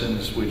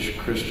lessons which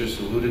Chris just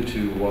alluded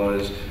to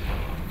was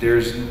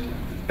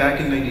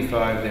back in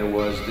 95 there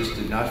was, this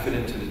did not fit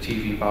into the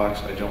TV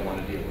box, I don't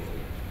want to deal with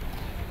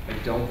it.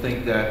 I don't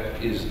think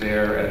that is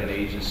there at an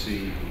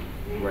agency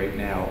right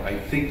now. I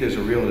think there's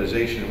a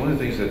realization. One of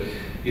the things that,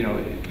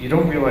 you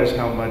don't realize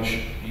how much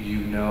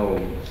you know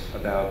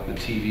about the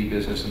TV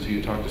business until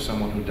you talk to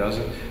someone who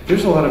doesn't.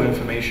 There's a lot of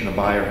information a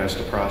buyer has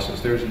to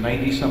process. There's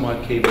 90 some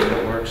odd cable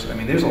networks. I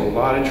mean, there's a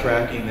lot of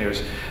tracking.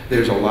 There's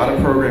a lot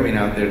of programming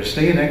out there. To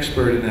stay an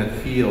expert in that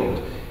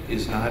field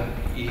is not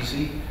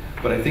easy,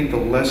 but I think the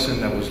lesson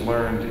that was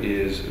learned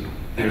is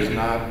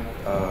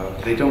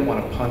they don't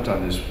want to punt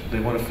on this. They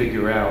want to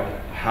figure out,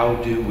 how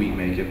do we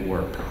make it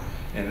work?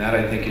 And that,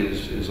 I think,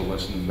 is a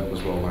lesson that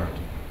was well learned.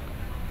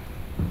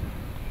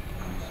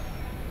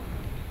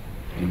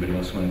 Anybody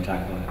else want to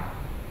tackle that?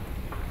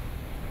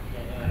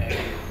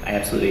 I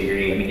absolutely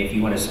agree. I mean, if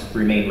you want to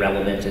remain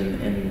relevant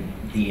in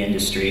the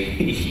industry,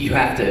 you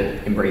have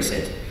to embrace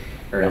it,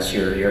 or else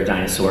you're a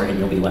dinosaur and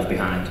you'll be left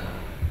behind.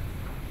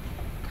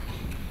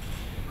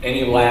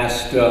 Any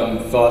last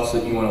thoughts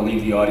that you want to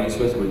leave the audience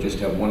with? We just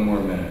have one more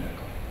minute.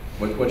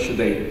 What should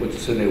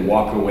they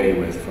walk away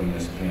with from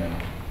this panel?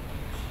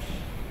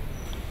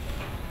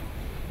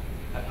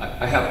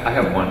 I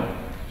have one.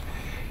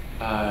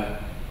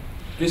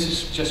 This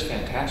is just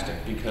fantastic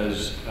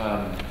because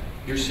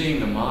you're seeing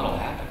the model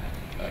happen.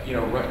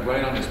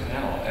 Right on this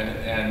panel,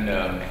 and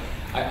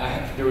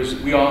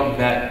we all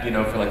met,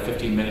 for like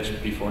 15 minutes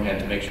beforehand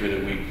to make sure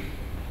that we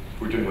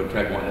were doing what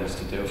Craig wanted us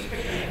to do,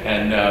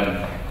 and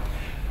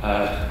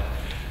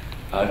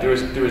there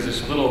was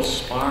this little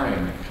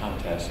sparring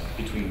contest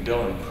between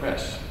Bill and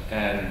Chris,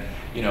 and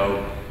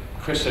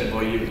Chris said,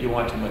 "Well, you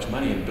want too much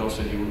money," and Bill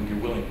said, "You're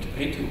willing to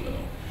pay too little."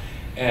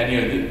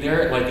 And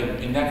they're like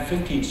in that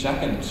 15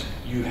 seconds,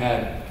 you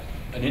had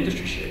an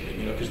industry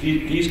shaping, because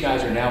these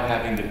guys are now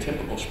having the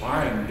typical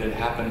sparring that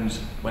happens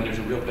when there's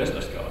a real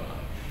business going on.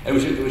 It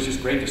was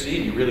just great to see,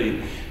 and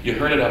you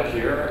heard it up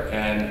here,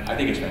 and I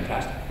think it's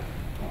fantastic.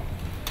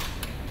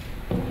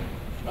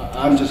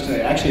 I'm just saying,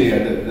 actually,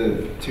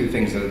 the two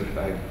things that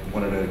I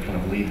wanted to kind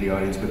of lead the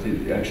audience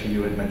with, actually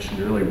you had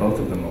mentioned earlier, both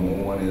of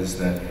them. One is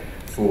that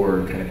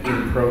for kind of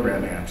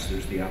in-program apps,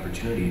 there's the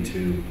opportunity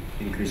to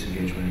increase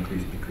engagement,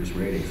 increase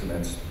ratings, and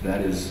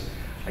that is,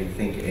 I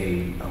think,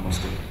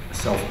 almost a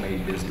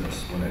self-made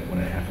business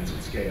when it happens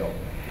at scale.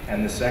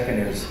 And the second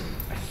is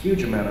a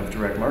huge amount of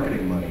direct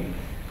marketing money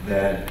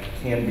that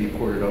can be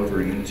ported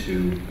over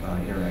into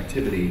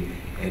interactivity.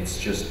 It's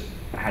just,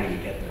 how do you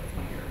get there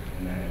from here?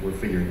 And we're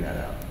figuring that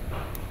out.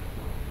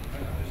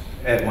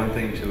 Add one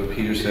thing to what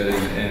Peter said,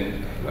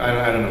 and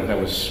I don't know if that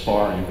was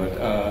sparring,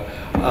 but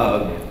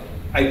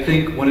I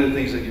think one of the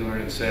things that you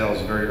learn in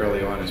sales very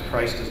early on is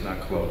price does not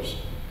close.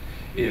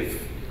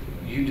 If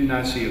you do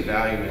not see a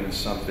value in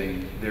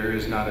something, there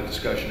is not a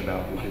discussion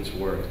about what it's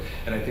worth.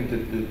 And I think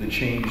that the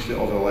change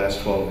over the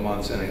last 12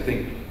 months, and I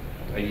think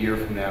a year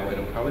from now,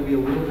 it'll probably be a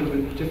little bit of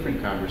a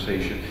different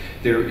conversation.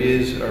 There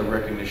is a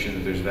recognition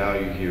that there's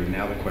value here.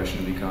 Now the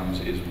question becomes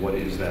is what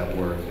is that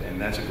worth?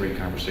 And that's a great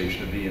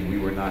conversation to be in. We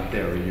were not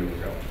there a year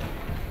ago.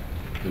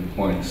 Good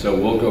point. So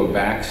we'll go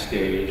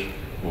backstage,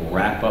 we'll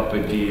wrap up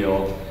a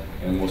deal,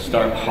 and we'll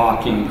start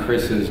hawking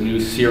Chris's new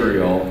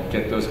cereal,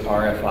 get those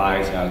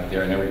RFIs out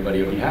there, and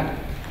everybody will be happy.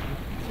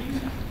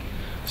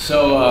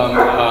 So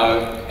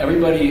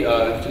everybody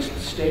just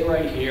stay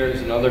right here.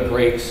 There's another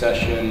great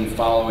session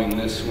following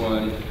this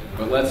one,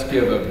 but let's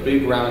give a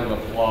big round of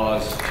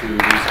applause to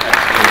these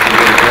experts who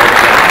did a great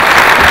job.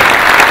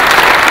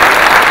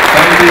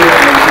 Thank you,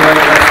 and enjoy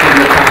the rest of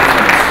your conference.